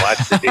directions and watch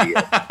the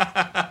video.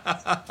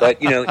 But,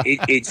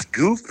 it's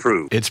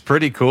goof-proof. It's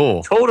pretty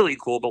cool. Totally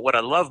cool. But what I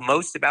love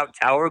most about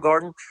Tower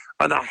Garden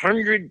are the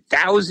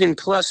 100,000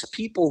 plus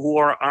people who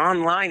are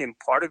online and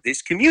part of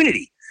this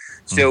community.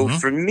 So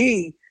for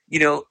me,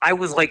 I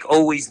was like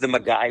always the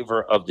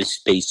MacGyver of the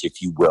space,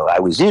 if you will. I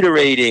was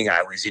iterating,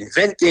 I was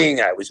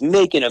inventing, I was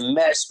making a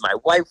mess. My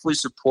wife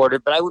was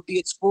supportive, but I would be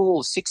at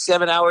school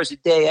 6-7 hours a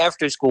day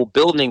after school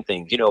building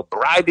things,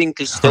 bribing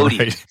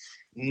custodians. Right.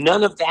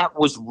 None of that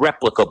was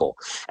replicable.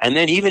 And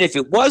then even if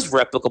it was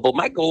replicable,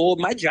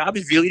 my job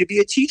is really to be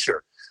a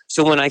teacher.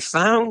 So when I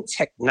found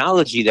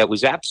technology that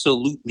was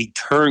absolutely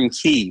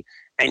turnkey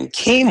and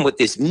came with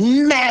this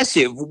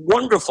massive,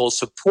 wonderful,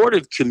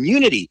 supportive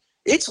community,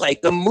 it's like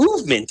a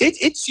movement.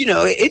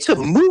 It's a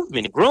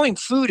movement. Growing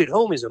food at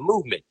home is a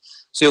movement.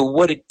 So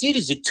what it did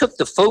is it took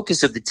the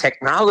focus of the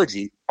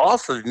technology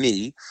off of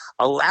me,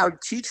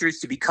 allowed teachers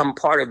to become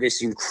part of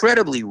this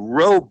incredibly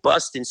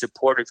robust and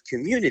supportive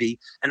community,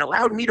 and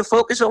allowed me to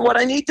focus on what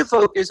I need to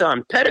focus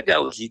on: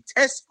 pedagogy,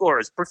 test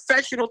scores,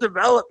 professional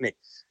development,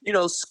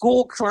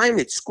 school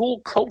climate, school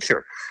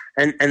culture.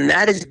 And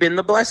that has been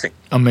the blessing.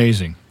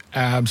 Amazing.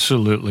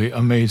 Absolutely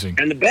amazing.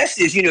 And the best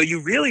is,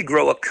 you really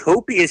grow a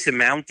copious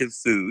amount of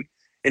food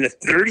in a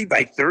 30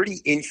 by 30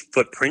 inch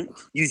footprint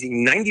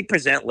using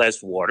 90%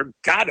 less water.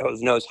 God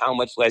knows how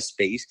much less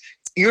space,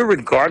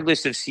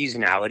 irregardless of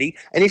seasonality.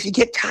 And if you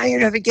get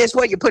tired of it, guess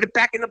what? You put it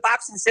back in the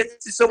box and send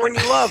it to someone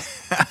you love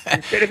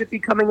instead of it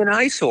becoming an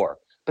eyesore.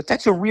 But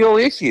that's a real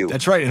issue.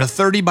 That's right, in a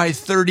 30 by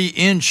 30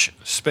 inch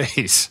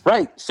space.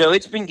 Right. So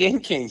it's been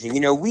game changing.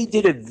 We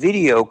did a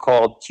video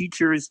called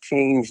Teachers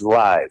Change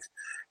Live.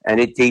 And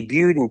it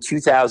debuted in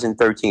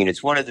 2013.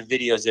 It's one of the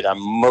videos that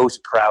I'm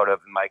most proud of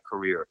in my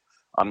career.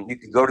 You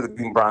can go to the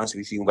Green Bronx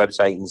Museum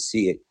website and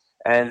see it.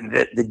 And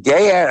the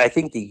day, I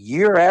think the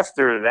year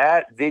after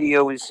that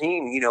video was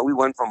seen, we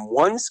went from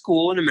one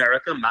school in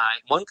America,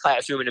 one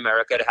classroom in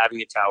America, to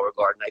having a Tower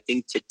Garden, I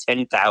think, to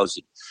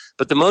 10,000.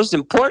 But the most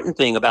important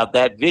thing about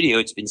that video,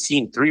 it's been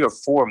seen 3 or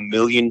 4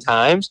 million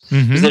times,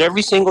 is that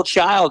every single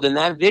child in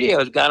that video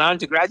has gone on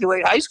to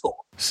graduate high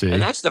school. See.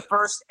 And that's the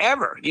first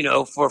ever,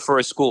 for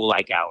a school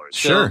like ours.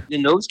 Sure. So,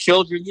 and those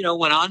children,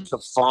 went on to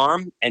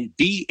farm and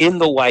be in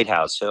the White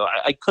House. So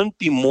I couldn't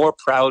be more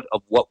proud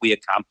of what we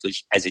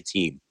accomplished as a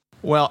team.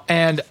 Well,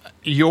 and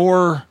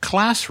your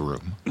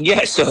classroom.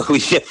 Yeah,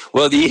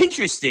 the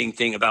interesting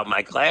thing about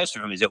my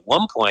classroom is at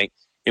one point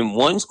in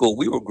one school,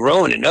 we were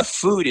growing enough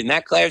food in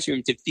that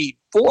classroom to feed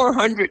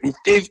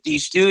 450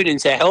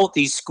 students a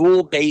healthy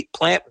school-based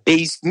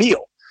plant-based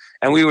meal.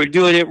 And we were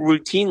doing it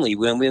routinely.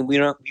 When we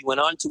went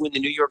on to win the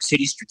New York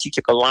City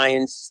Strategic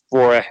Alliance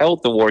for a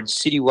Health Award,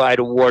 Citywide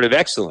Award of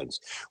Excellence.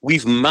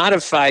 We've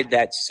modified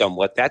that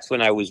somewhat. That's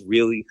when I was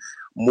really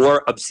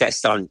more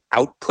obsessed on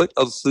output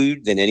of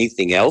food than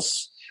anything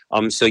else.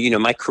 So,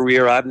 my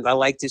career, I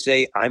like to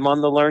say I'm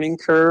on the learning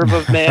curve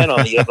of man,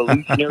 on the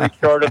evolutionary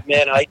chart of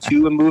man. I,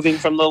 too, am moving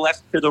from the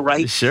left to the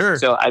right. Sure.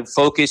 So I've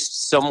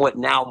focused somewhat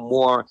now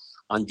more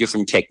on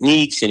different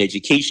techniques and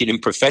education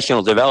and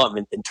professional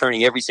development than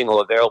turning every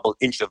single available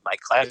inch of my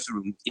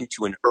classroom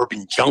into an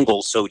urban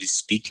jungle, so to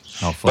speak.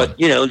 Oh, fun. But,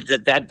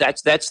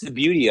 that's the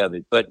beauty of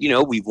it. But,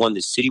 we've won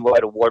the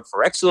Citywide Award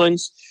for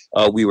Excellence.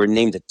 We were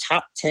named the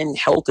top 10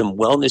 health and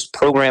wellness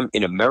program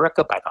in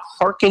America by the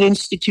Harkin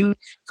Institute.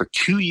 For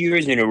 2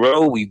 years in a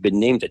row, we've been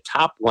named the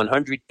top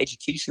 100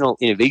 educational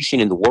innovation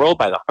in the world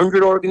by the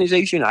 100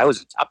 organization. I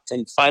was a top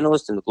 10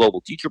 finalist in the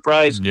Global Teacher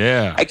Prize.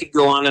 Yeah. I could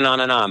go on and on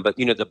and on. But,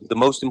 the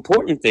most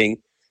important thing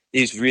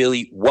is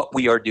really what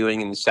we are doing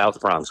in the South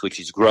Bronx,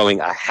 which is growing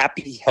a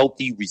happy,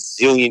 healthy,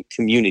 resilient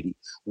community.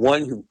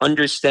 One who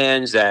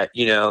understands that,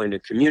 in a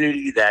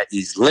community that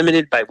is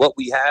limited by what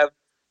we have,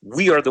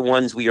 we are the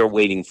ones we are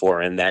waiting for,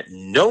 and that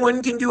no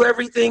one can do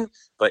everything,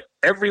 but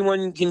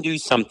everyone can do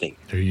something.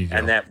 There you go.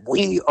 And that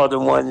we are the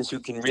ones who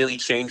can really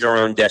change our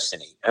own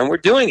destiny. And we're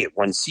doing it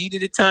one seed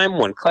at a time,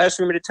 one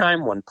classroom at a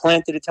time, one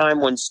plant at a time,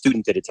 one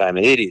student at a time.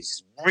 And it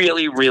is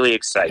really, really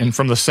exciting. And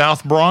from the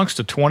South Bronx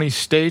to 20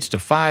 states to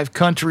 5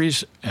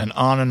 countries and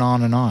on and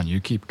on and on.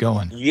 You keep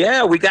going.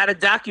 Yeah, we got a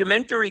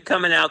documentary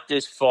coming out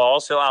this fall,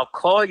 so I'll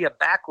call you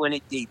back when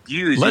it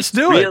debuts. Let's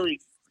do it.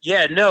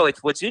 Yeah, no,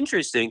 it's what's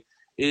interesting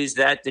is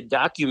that the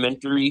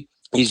documentary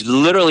has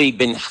literally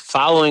been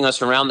following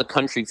us around the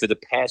country for the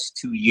past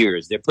 2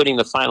 years. They're putting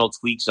the final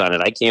tweaks on it.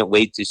 I can't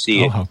wait to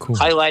see it. How cool.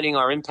 Highlighting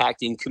our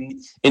impact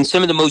in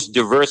some of the most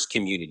diverse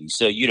communities.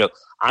 So,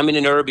 I'm in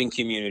an urban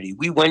community.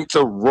 We went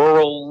to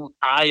rural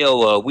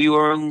Iowa. We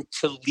were in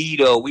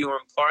Toledo. We were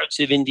in parts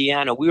of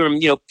Indiana. We were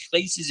in,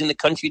 places in the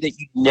country that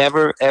you'd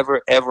never,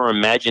 ever, ever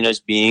imagine us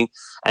being.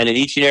 And in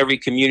each and every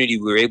community,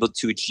 we were able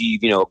to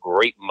achieve, a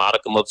great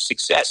modicum of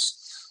success.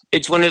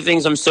 It's one of the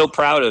things I'm so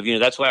proud of.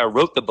 That's why I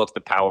wrote the book,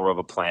 The Power of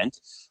a Plant.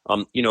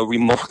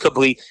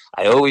 Remarkably,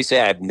 I always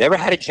say I've never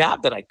had a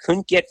job that I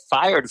couldn't get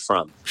fired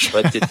from.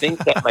 But to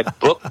think that my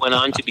book went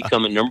on to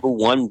become a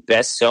 #1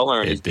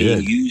 bestseller and is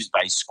being used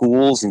by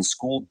schools and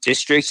school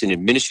districts and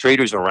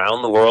administrators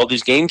around the world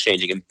is game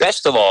changing. And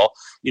best of all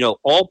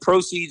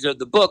proceeds of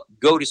the book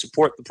go to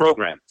support the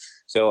program.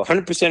 So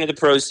 100% of the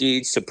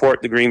proceeds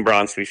support the Green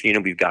Bronx Machine,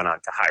 and we've gone on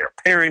to hire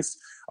parents,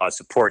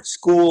 support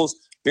schools,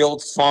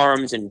 build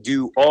farms, and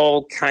do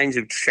all kinds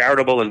of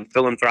charitable and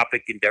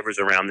philanthropic endeavors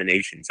around the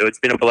nation. So it's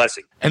been a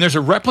blessing. And there's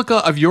a replica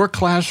of your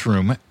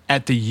classroom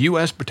at the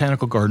U.S.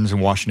 Botanical Gardens in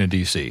Washington,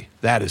 D.C.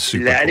 That is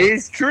super cool. That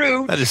is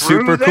true. That is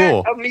super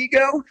cool.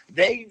 Amigo,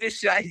 they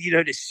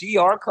decided, to see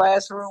our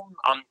classroom.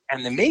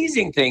 And the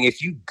amazing thing,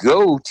 if you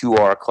go to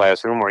our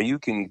classroom, or you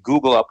can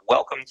Google up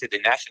Welcome to the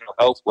National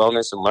Health,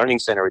 Wellness, and Learning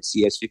Center at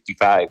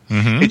CS55.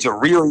 Mm-hmm. It's a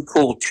really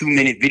cool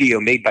 2-minute video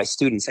made by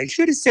students. I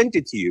should have sent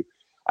it to you.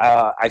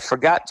 I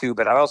forgot to,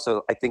 but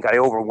I think I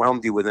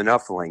overwhelmed you with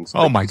enough links.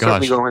 Oh my gosh.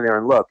 Certainly go in there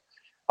and look.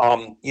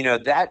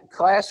 That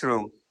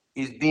classroom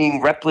is being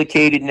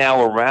replicated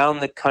now around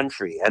the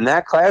country, and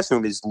that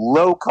classroom is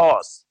low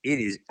cost. It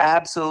is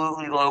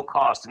absolutely low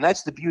cost, and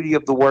that's the beauty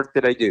of the work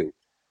that I do.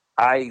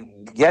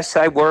 Yes,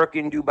 I work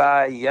in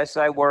Dubai. Yes,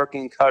 I work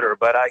in Qatar,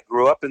 but I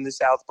grew up in the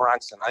South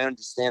Bronx, and I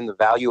understand the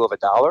value of a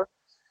dollar.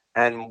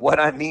 And what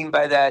I mean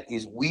by that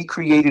is we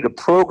created a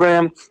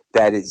program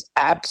that is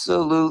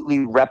absolutely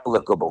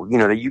replicable.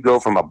 You go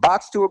from a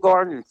box to a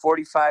garden in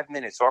 45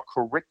 minutes. Our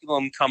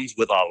curriculum comes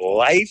with a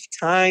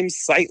lifetime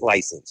site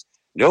license.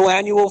 No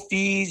annual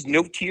fees,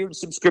 no tiered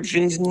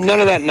subscriptions, none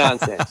of that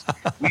nonsense.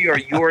 We are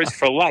yours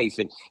for life.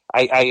 And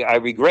I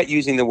regret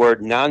using the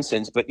word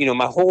nonsense, but,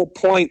 my whole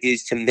point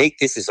is to make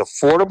this as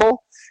affordable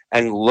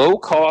and low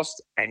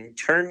cost and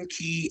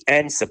turnkey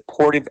and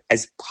supportive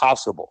as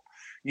possible.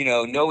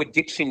 No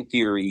addiction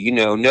theory, you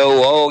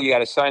got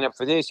to sign up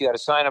for this, you got to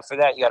sign up for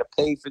that, you got to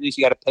pay for this,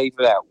 you got to pay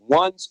for that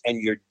once,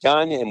 and you're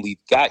done, and we've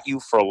got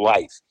you for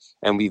life,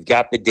 and we've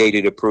got the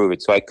data to prove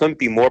it. So I couldn't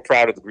be more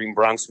proud of the Green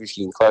Bronx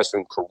Machine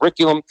classroom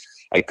curriculum.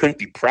 I couldn't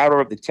be prouder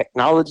of the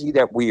technology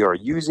that we are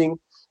using.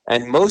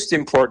 And most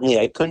importantly,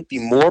 I couldn't be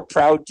more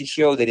proud to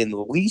show that in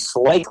the least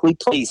likely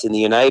place in the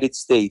United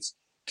States,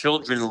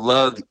 children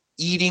love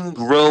eating,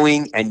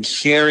 growing, and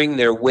sharing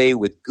their way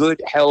with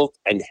good health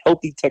and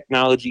healthy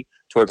technology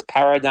towards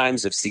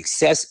paradigms of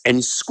success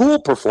and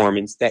school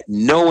performance that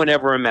no one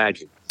ever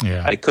imagined.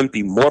 Yeah. I couldn't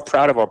be more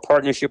proud of our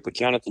partnership with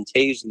Jonathan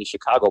Toews and the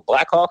Chicago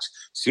Blackhawks.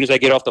 As soon as I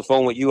get off the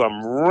phone with you,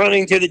 I'm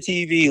running to the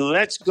TV.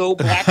 Let's go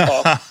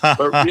Blackhawks.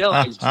 But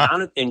realize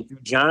Jonathan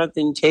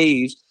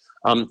Toews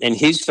and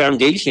his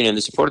foundation and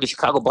the support of the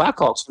Chicago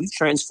Blackhawks, we've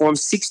transformed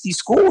 60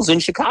 schools in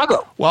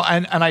Chicago. Well,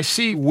 and I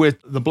see with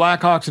the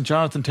Blackhawks and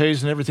Jonathan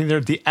Toews and everything there,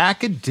 the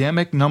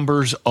academic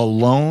numbers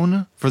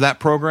alone for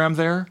that program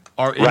there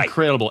are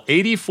incredible.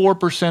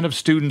 84% of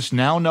students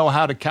now know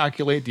how to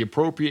calculate the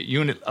appropriate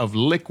unit of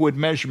liquid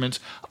measurements,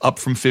 up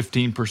from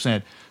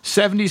 15%.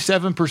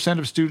 77%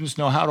 of students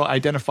know how to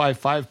identify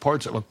 5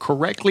 parts of a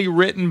correctly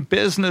written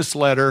business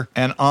letter,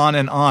 and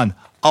on,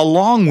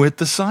 along with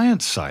the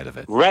science side of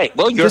it. Right.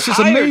 Well, this is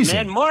hired, amazing.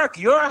 Man. Mark,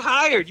 you're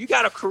hired. You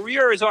got a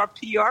career as our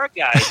PR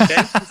guy.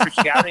 Thank you for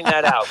shouting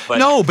that out.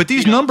 But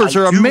these numbers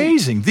are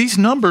amazing. These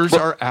numbers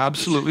are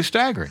absolutely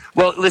staggering.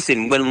 Well,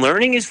 listen, when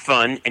learning is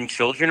fun and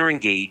children are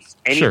engaged,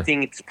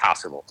 anything is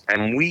possible.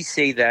 And we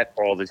say that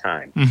all the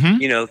time.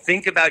 Mm-hmm.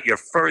 Think about your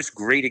first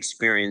great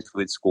experience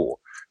with school.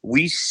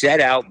 We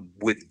set out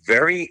with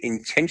very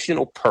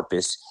intentional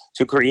purpose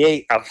to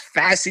create a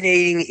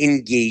fascinating,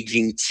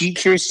 engaging,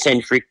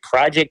 teacher-centric,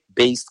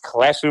 project-based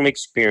classroom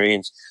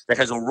experience that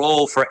has a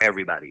role for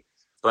everybody.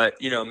 But,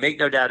 make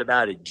no doubt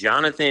about it,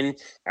 Jonathan,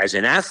 as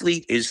an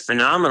athlete, is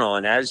phenomenal.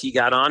 And as he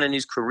got on in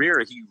his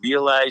career, he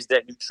realized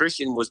that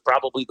nutrition was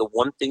probably the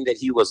one thing that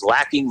he was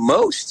lacking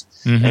most.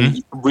 Mm-hmm.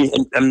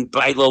 And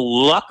by the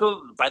luck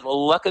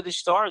of the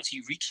stars,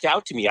 he reached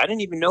out to me. I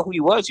didn't even know who he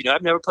was.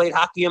 I've never played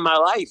hockey in my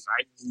life.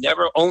 I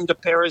never owned a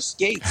pair of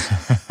skates.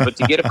 But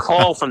to get a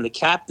call from the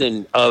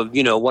captain of,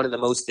 one of the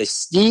most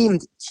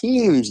esteemed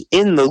teams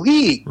in the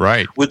league,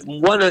 right, with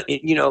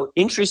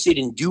interested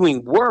in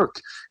doing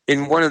work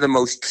in one of the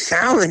most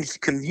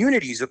challenged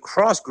communities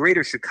across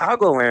greater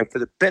Chicagoland for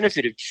the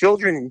benefit of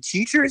children and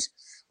teachers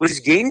was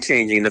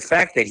game-changing. The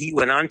fact that he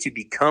went on to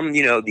become,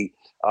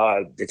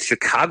 the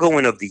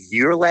Chicagoan of the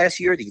Year last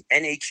year, the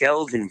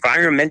NHL's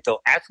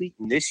environmental athlete,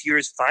 and this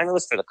year's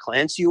finalist for the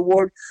Clancy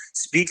Award,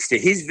 speaks to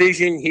his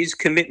vision, his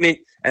commitment.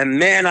 And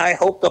man, I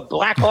hope the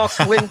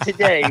Blackhawks win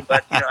today.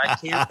 But I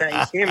can't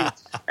thank him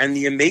and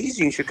the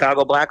amazing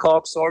Chicago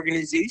Blackhawks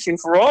organization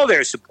for all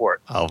their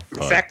support.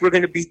 In fact, we're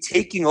going to be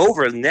taking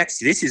over next.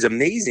 This is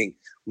amazing.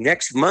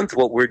 Next month,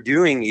 what we're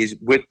doing is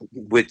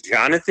with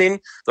Jonathan,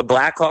 the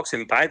Blackhawks,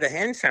 and By the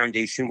Hand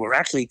Foundation, we're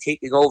actually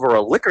taking over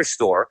a liquor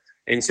store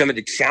in some of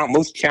the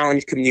most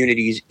challenged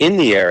communities in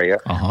the area.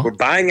 We're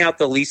buying out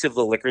the lease of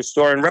the liquor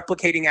store and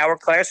replicating our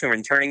classroom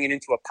and turning it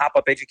into a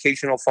pop-up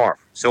educational farm.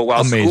 So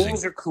while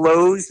schools are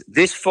closed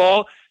this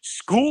fall,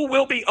 school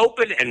will be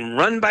open and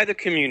run by the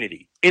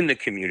community, in the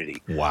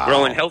community. Wow.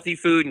 Growing healthy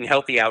food and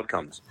healthy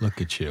outcomes.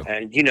 Look at you.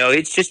 And,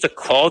 it's just a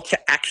call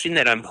to action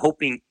that I'm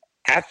hoping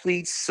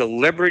athletes,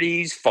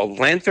 celebrities,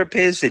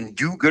 philanthropists, and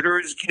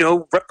do-gooders,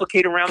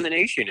 replicate around the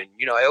nation. And,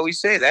 I always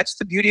say that's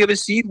the beauty of a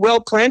seed well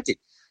planted.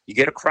 You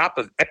get a crop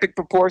of epic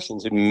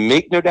proportions, and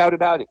make no doubt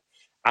about it,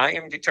 I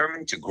am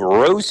determined to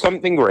grow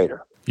something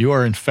greater. You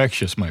are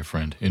infectious, my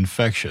friend.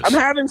 Infectious. I'm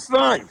having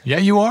fun. Yeah,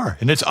 you are.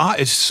 And it's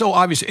so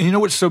obvious. And you know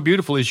what's so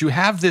beautiful is you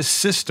have this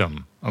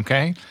system,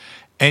 okay?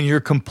 And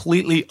you're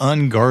completely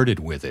unguarded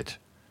with it.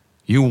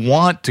 You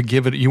want to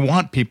give it. You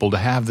want people to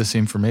have this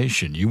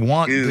information. You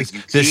want this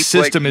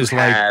system is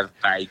like have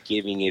by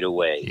giving it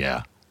away.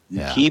 Yeah.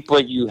 You keep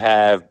what you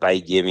have by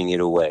giving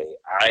it away.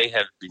 I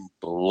have been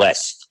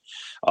blessed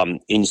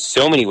in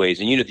so many ways,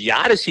 and the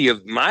odyssey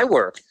of my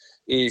work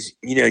is,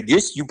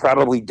 this you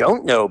probably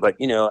don't know, but,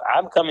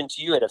 I'm coming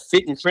to you at a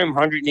fit and trim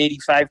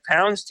 185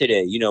 pounds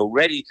today,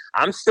 ready.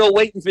 I'm still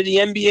waiting for the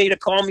NBA to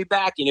call me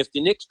back. And if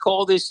the Knicks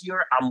call this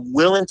year, I'm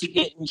willing to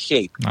get in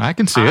shape. I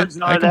can see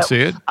it. I can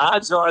see it.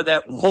 Odds are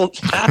that won't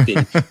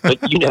happen. But,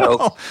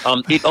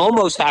 it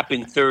almost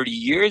happened 30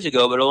 years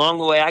ago. But along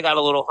the way, I got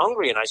a little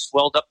hungry and I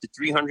swelled up to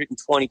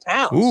 320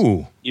 pounds.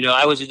 Ooh.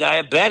 I was a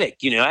diabetic.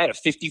 I had a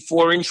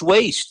 54-inch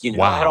waist.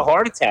 Wow. I had a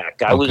heart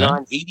attack. I was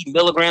on 80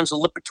 milligrams of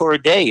Lipitor a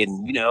day.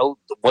 And, the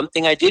one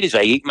thing I did is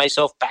I ate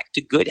myself back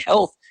to good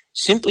health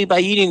simply by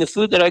eating the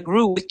food that I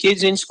grew with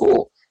kids in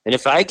school. And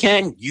if I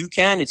can, you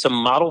can. It's a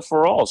model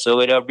for all. So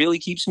it really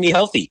keeps me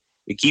healthy.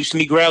 It keeps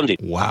me grounded.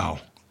 Wow.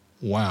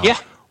 Yeah.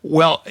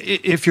 Well,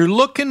 if you're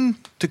looking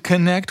to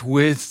connect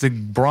with the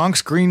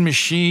Bronx Green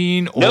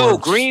Machine or...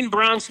 Green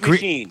Bronx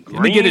Machine.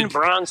 Let me get it.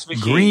 Bronx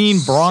Machine.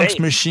 Green Bronx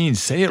Machine.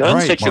 Say it right,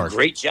 Mark. Done such a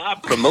great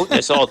job promoting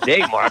us all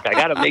day, Mark. I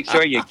got to make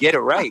sure you get it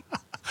right.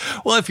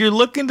 Well, if you're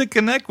looking to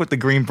connect with the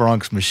Green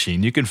Bronx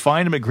Machine, you can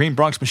find them at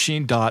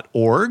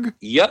greenbronxmachine.org.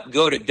 Yep.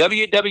 Go to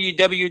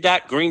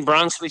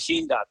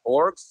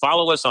www.greenbronxmachine.org.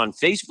 Follow us on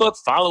Facebook.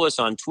 Follow us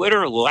on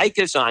Twitter. Like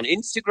us on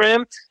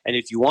Instagram. And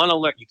if you want to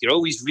learn, you can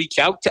always reach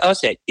out to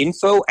us at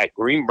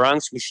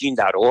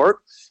info@greenbronxmachine.org.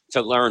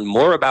 To learn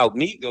more about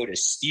me, go to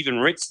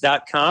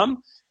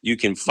StephenRitz.com. You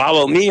can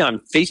follow me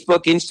on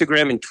Facebook,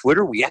 Instagram, and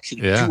Twitter. We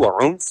actually do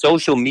our own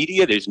social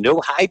media. There's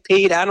no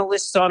high-paid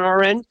analysts on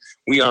our end.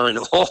 We are an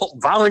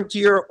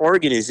all-volunteer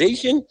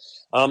organization.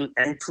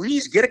 And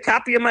please get a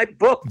copy of my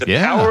book, The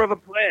Power of a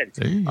Plan,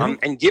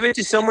 and give it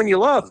to someone you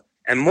love.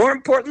 And more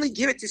importantly,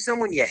 give it to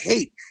someone you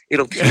hate.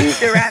 It'll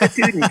change their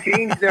attitude and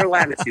change their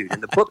latitude.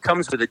 And the book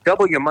comes with a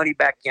double your money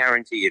back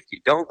guarantee. If you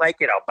don't like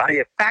it, I'll buy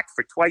it back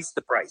for twice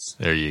the price.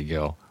 There you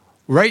go.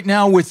 Right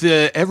now, with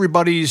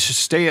everybody's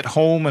stay at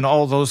home and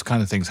all those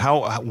kind of things,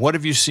 what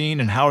have you seen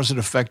and how has it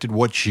affected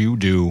what you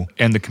do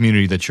and the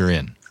community that you're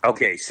in?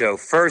 Okay, so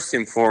first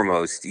and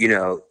foremost,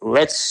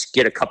 let's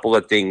get a couple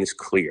of things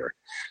clear.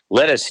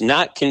 Let us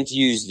not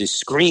confuse the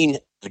Screen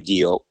New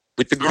Deal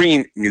with the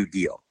Green New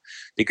Deal,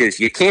 because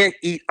you can't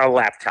eat a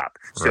laptop.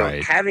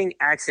 So having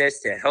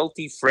access to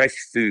healthy, fresh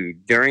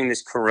food during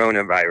this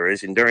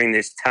coronavirus and during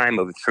this time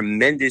of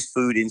tremendous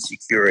food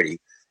insecurity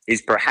is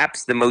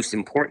perhaps the most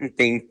important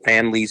thing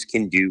families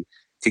can do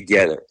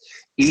together.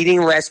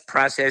 Eating less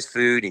processed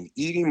food and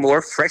eating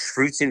more fresh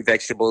fruits and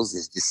vegetables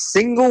is the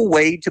single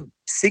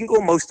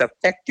most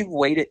effective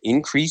way to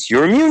increase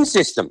your immune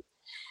system.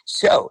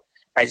 So,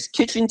 as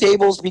kitchen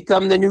tables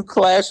become the new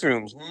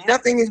classrooms,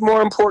 nothing is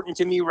more important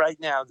to me right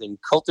now than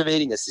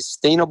cultivating a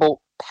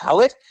sustainable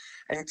palate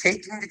and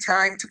taking the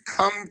time to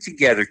come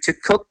together, to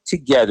cook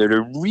together,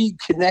 to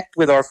reconnect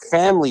with our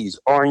families,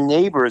 our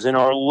neighbors, and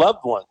our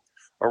loved ones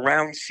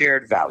around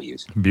shared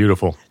values.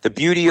 Beautiful. The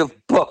beauty of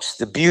books,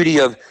 the beauty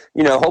of,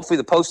 hopefully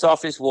the post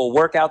office will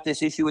work out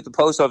this issue with the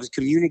post office,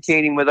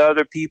 communicating with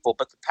other people,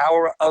 but the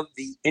power of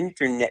the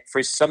internet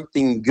for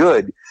something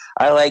good.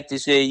 I like to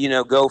say,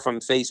 go from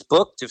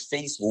Facebook to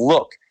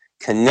Facelook,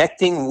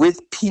 connecting with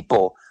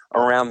people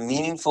around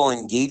meaningful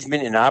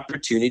engagement and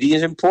opportunity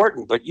is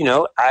important. But,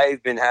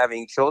 I've been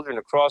having children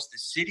across the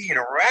city and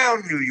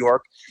around New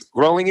York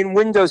growing in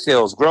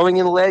windowsills, growing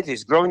in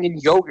ledges, growing in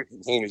yogurt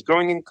containers,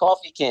 growing in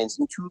coffee cans,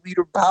 in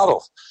 2-liter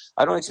bottles.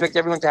 I don't expect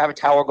everyone to have a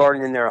tower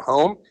garden in their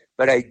home,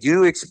 but I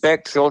do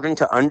expect children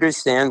to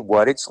understand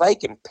what it's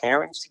like and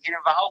parents to get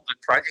involved with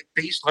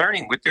project-based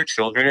learning with their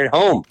children at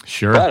home.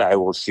 Sure. But I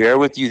will share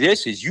with you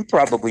this, as you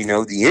probably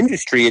know, the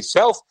industry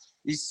itself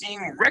is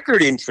seeing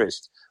record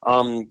interest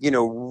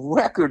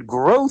record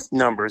growth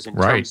numbers in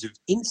terms of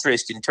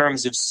interest, in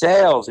terms of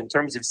sales, in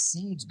terms of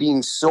seeds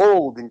being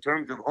sold, in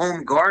terms of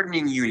home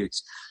gardening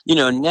units.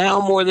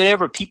 Now more than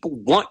ever, people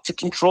want to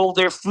control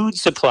their food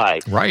supply.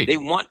 Right. They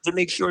want to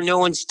make sure no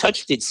one's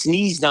touched it,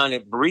 sneezed on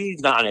it,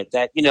 breathed on it,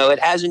 that, it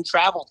hasn't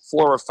traveled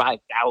 4,000 or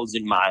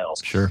 5,000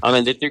 miles. Sure.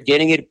 And that they're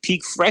getting it at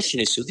peak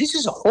freshness. So this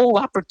is a whole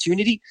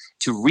opportunity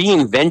to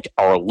reinvent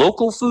our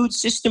local food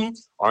system,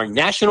 our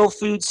national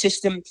food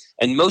system,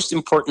 and most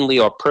importantly,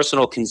 our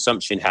personal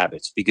consumption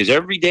habits. Because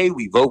every day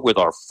we vote with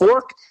our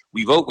fork,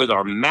 we vote with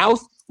our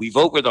mouth, we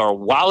vote with our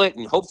wallet,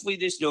 and hopefully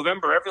this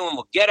November, everyone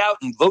will get out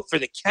and vote for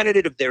the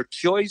candidate of their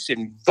choice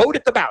and vote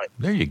at the ballot.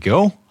 There you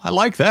go. I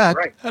like that.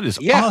 Right. That is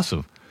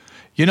awesome.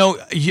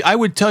 I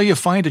would tell you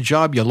find a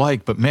job you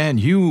like, but man,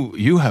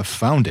 you have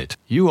found it.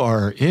 You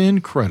are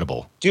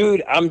incredible.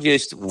 Dude, I'm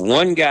just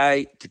one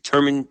guy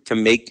determined to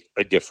make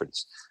a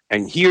difference.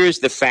 And here's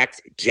the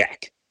fact,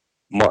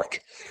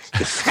 Mark.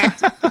 The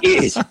fact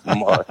is,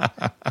 Mark,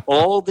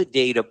 all the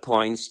data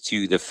points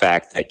to the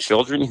fact that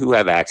children who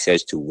have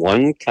access to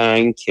one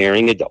kind,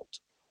 caring adult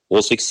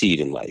will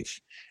succeed in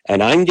life.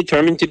 And I'm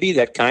determined to be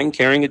that kind,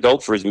 caring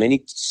adult for as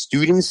many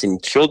students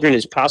and children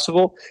as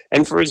possible,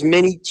 and for as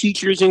many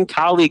teachers and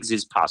colleagues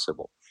as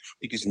possible.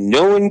 Because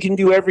no one can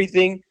do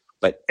everything,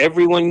 but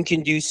everyone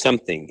can do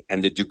something.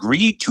 And the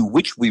degree to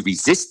which we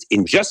resist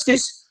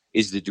injustice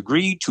is the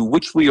degree to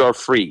which we are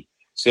free.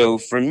 So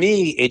for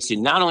me, it's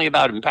not only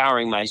about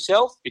empowering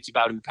myself, it's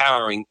about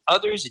empowering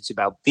others, it's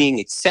about being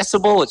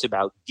accessible, it's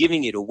about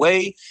giving it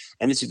away,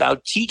 and it's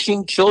about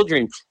teaching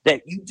children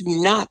that you do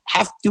not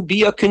have to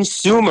be a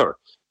consumer.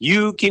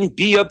 You can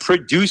be a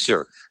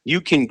producer.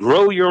 You can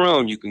grow your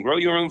own. You can grow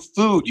your own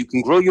food. You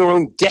can grow your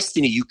own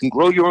destiny. You can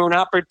grow your own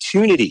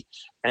opportunity.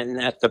 And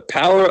that the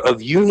power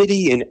of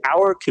unity in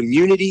our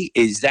community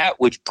is that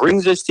which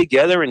brings us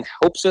together and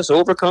helps us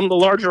overcome the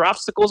larger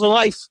obstacles in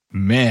life.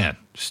 Man,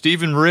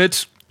 Stephen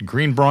Ritz,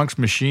 Green Bronx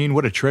Machine,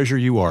 what a treasure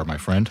you are, my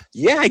friend.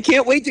 Yeah, I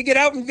can't wait to get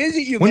out and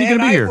visit you, when man. Are you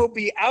gonna be here? I will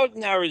be out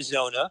in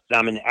Arizona.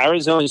 I'm an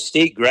Arizona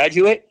State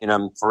graduate, and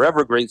I'm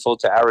forever grateful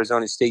to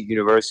Arizona State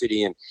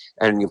University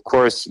and of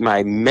course,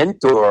 my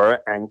mentor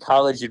and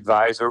college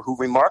advisor, who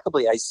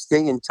remarkably I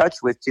stay in touch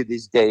with to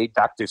this day,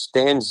 Dr.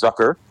 Stan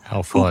Zucker.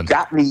 How fun. Who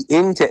got me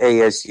into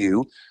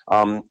ASU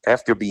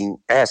after being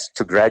asked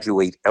to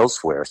graduate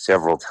elsewhere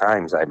several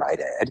times, I might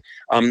add,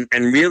 and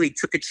really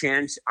took a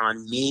chance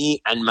on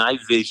me and my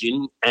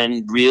vision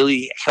and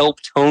really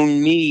helped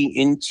hone me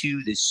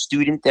into the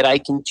student that I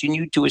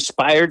continue to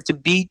aspire to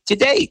be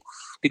today,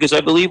 because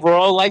I believe we're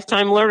all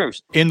lifetime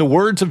learners. In the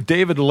words of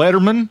David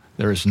Letterman,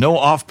 there is no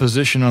off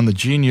position on the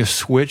genius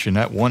switch, and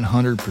that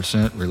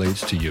 100%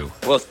 relates to you.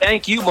 Well,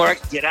 thank you, Mark.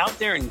 Get out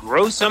there and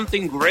grow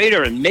something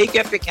greater and make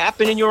epic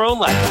happen in your own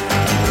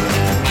life.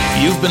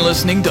 You've been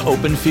listening to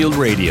Open Field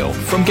Radio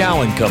from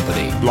Gowan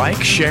Company.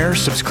 Like, share,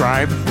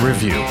 subscribe,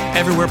 review.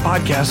 Everywhere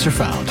podcasts are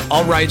found.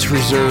 All rights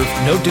reserved,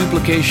 no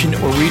duplication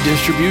or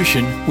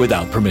redistribution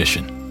without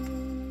permission.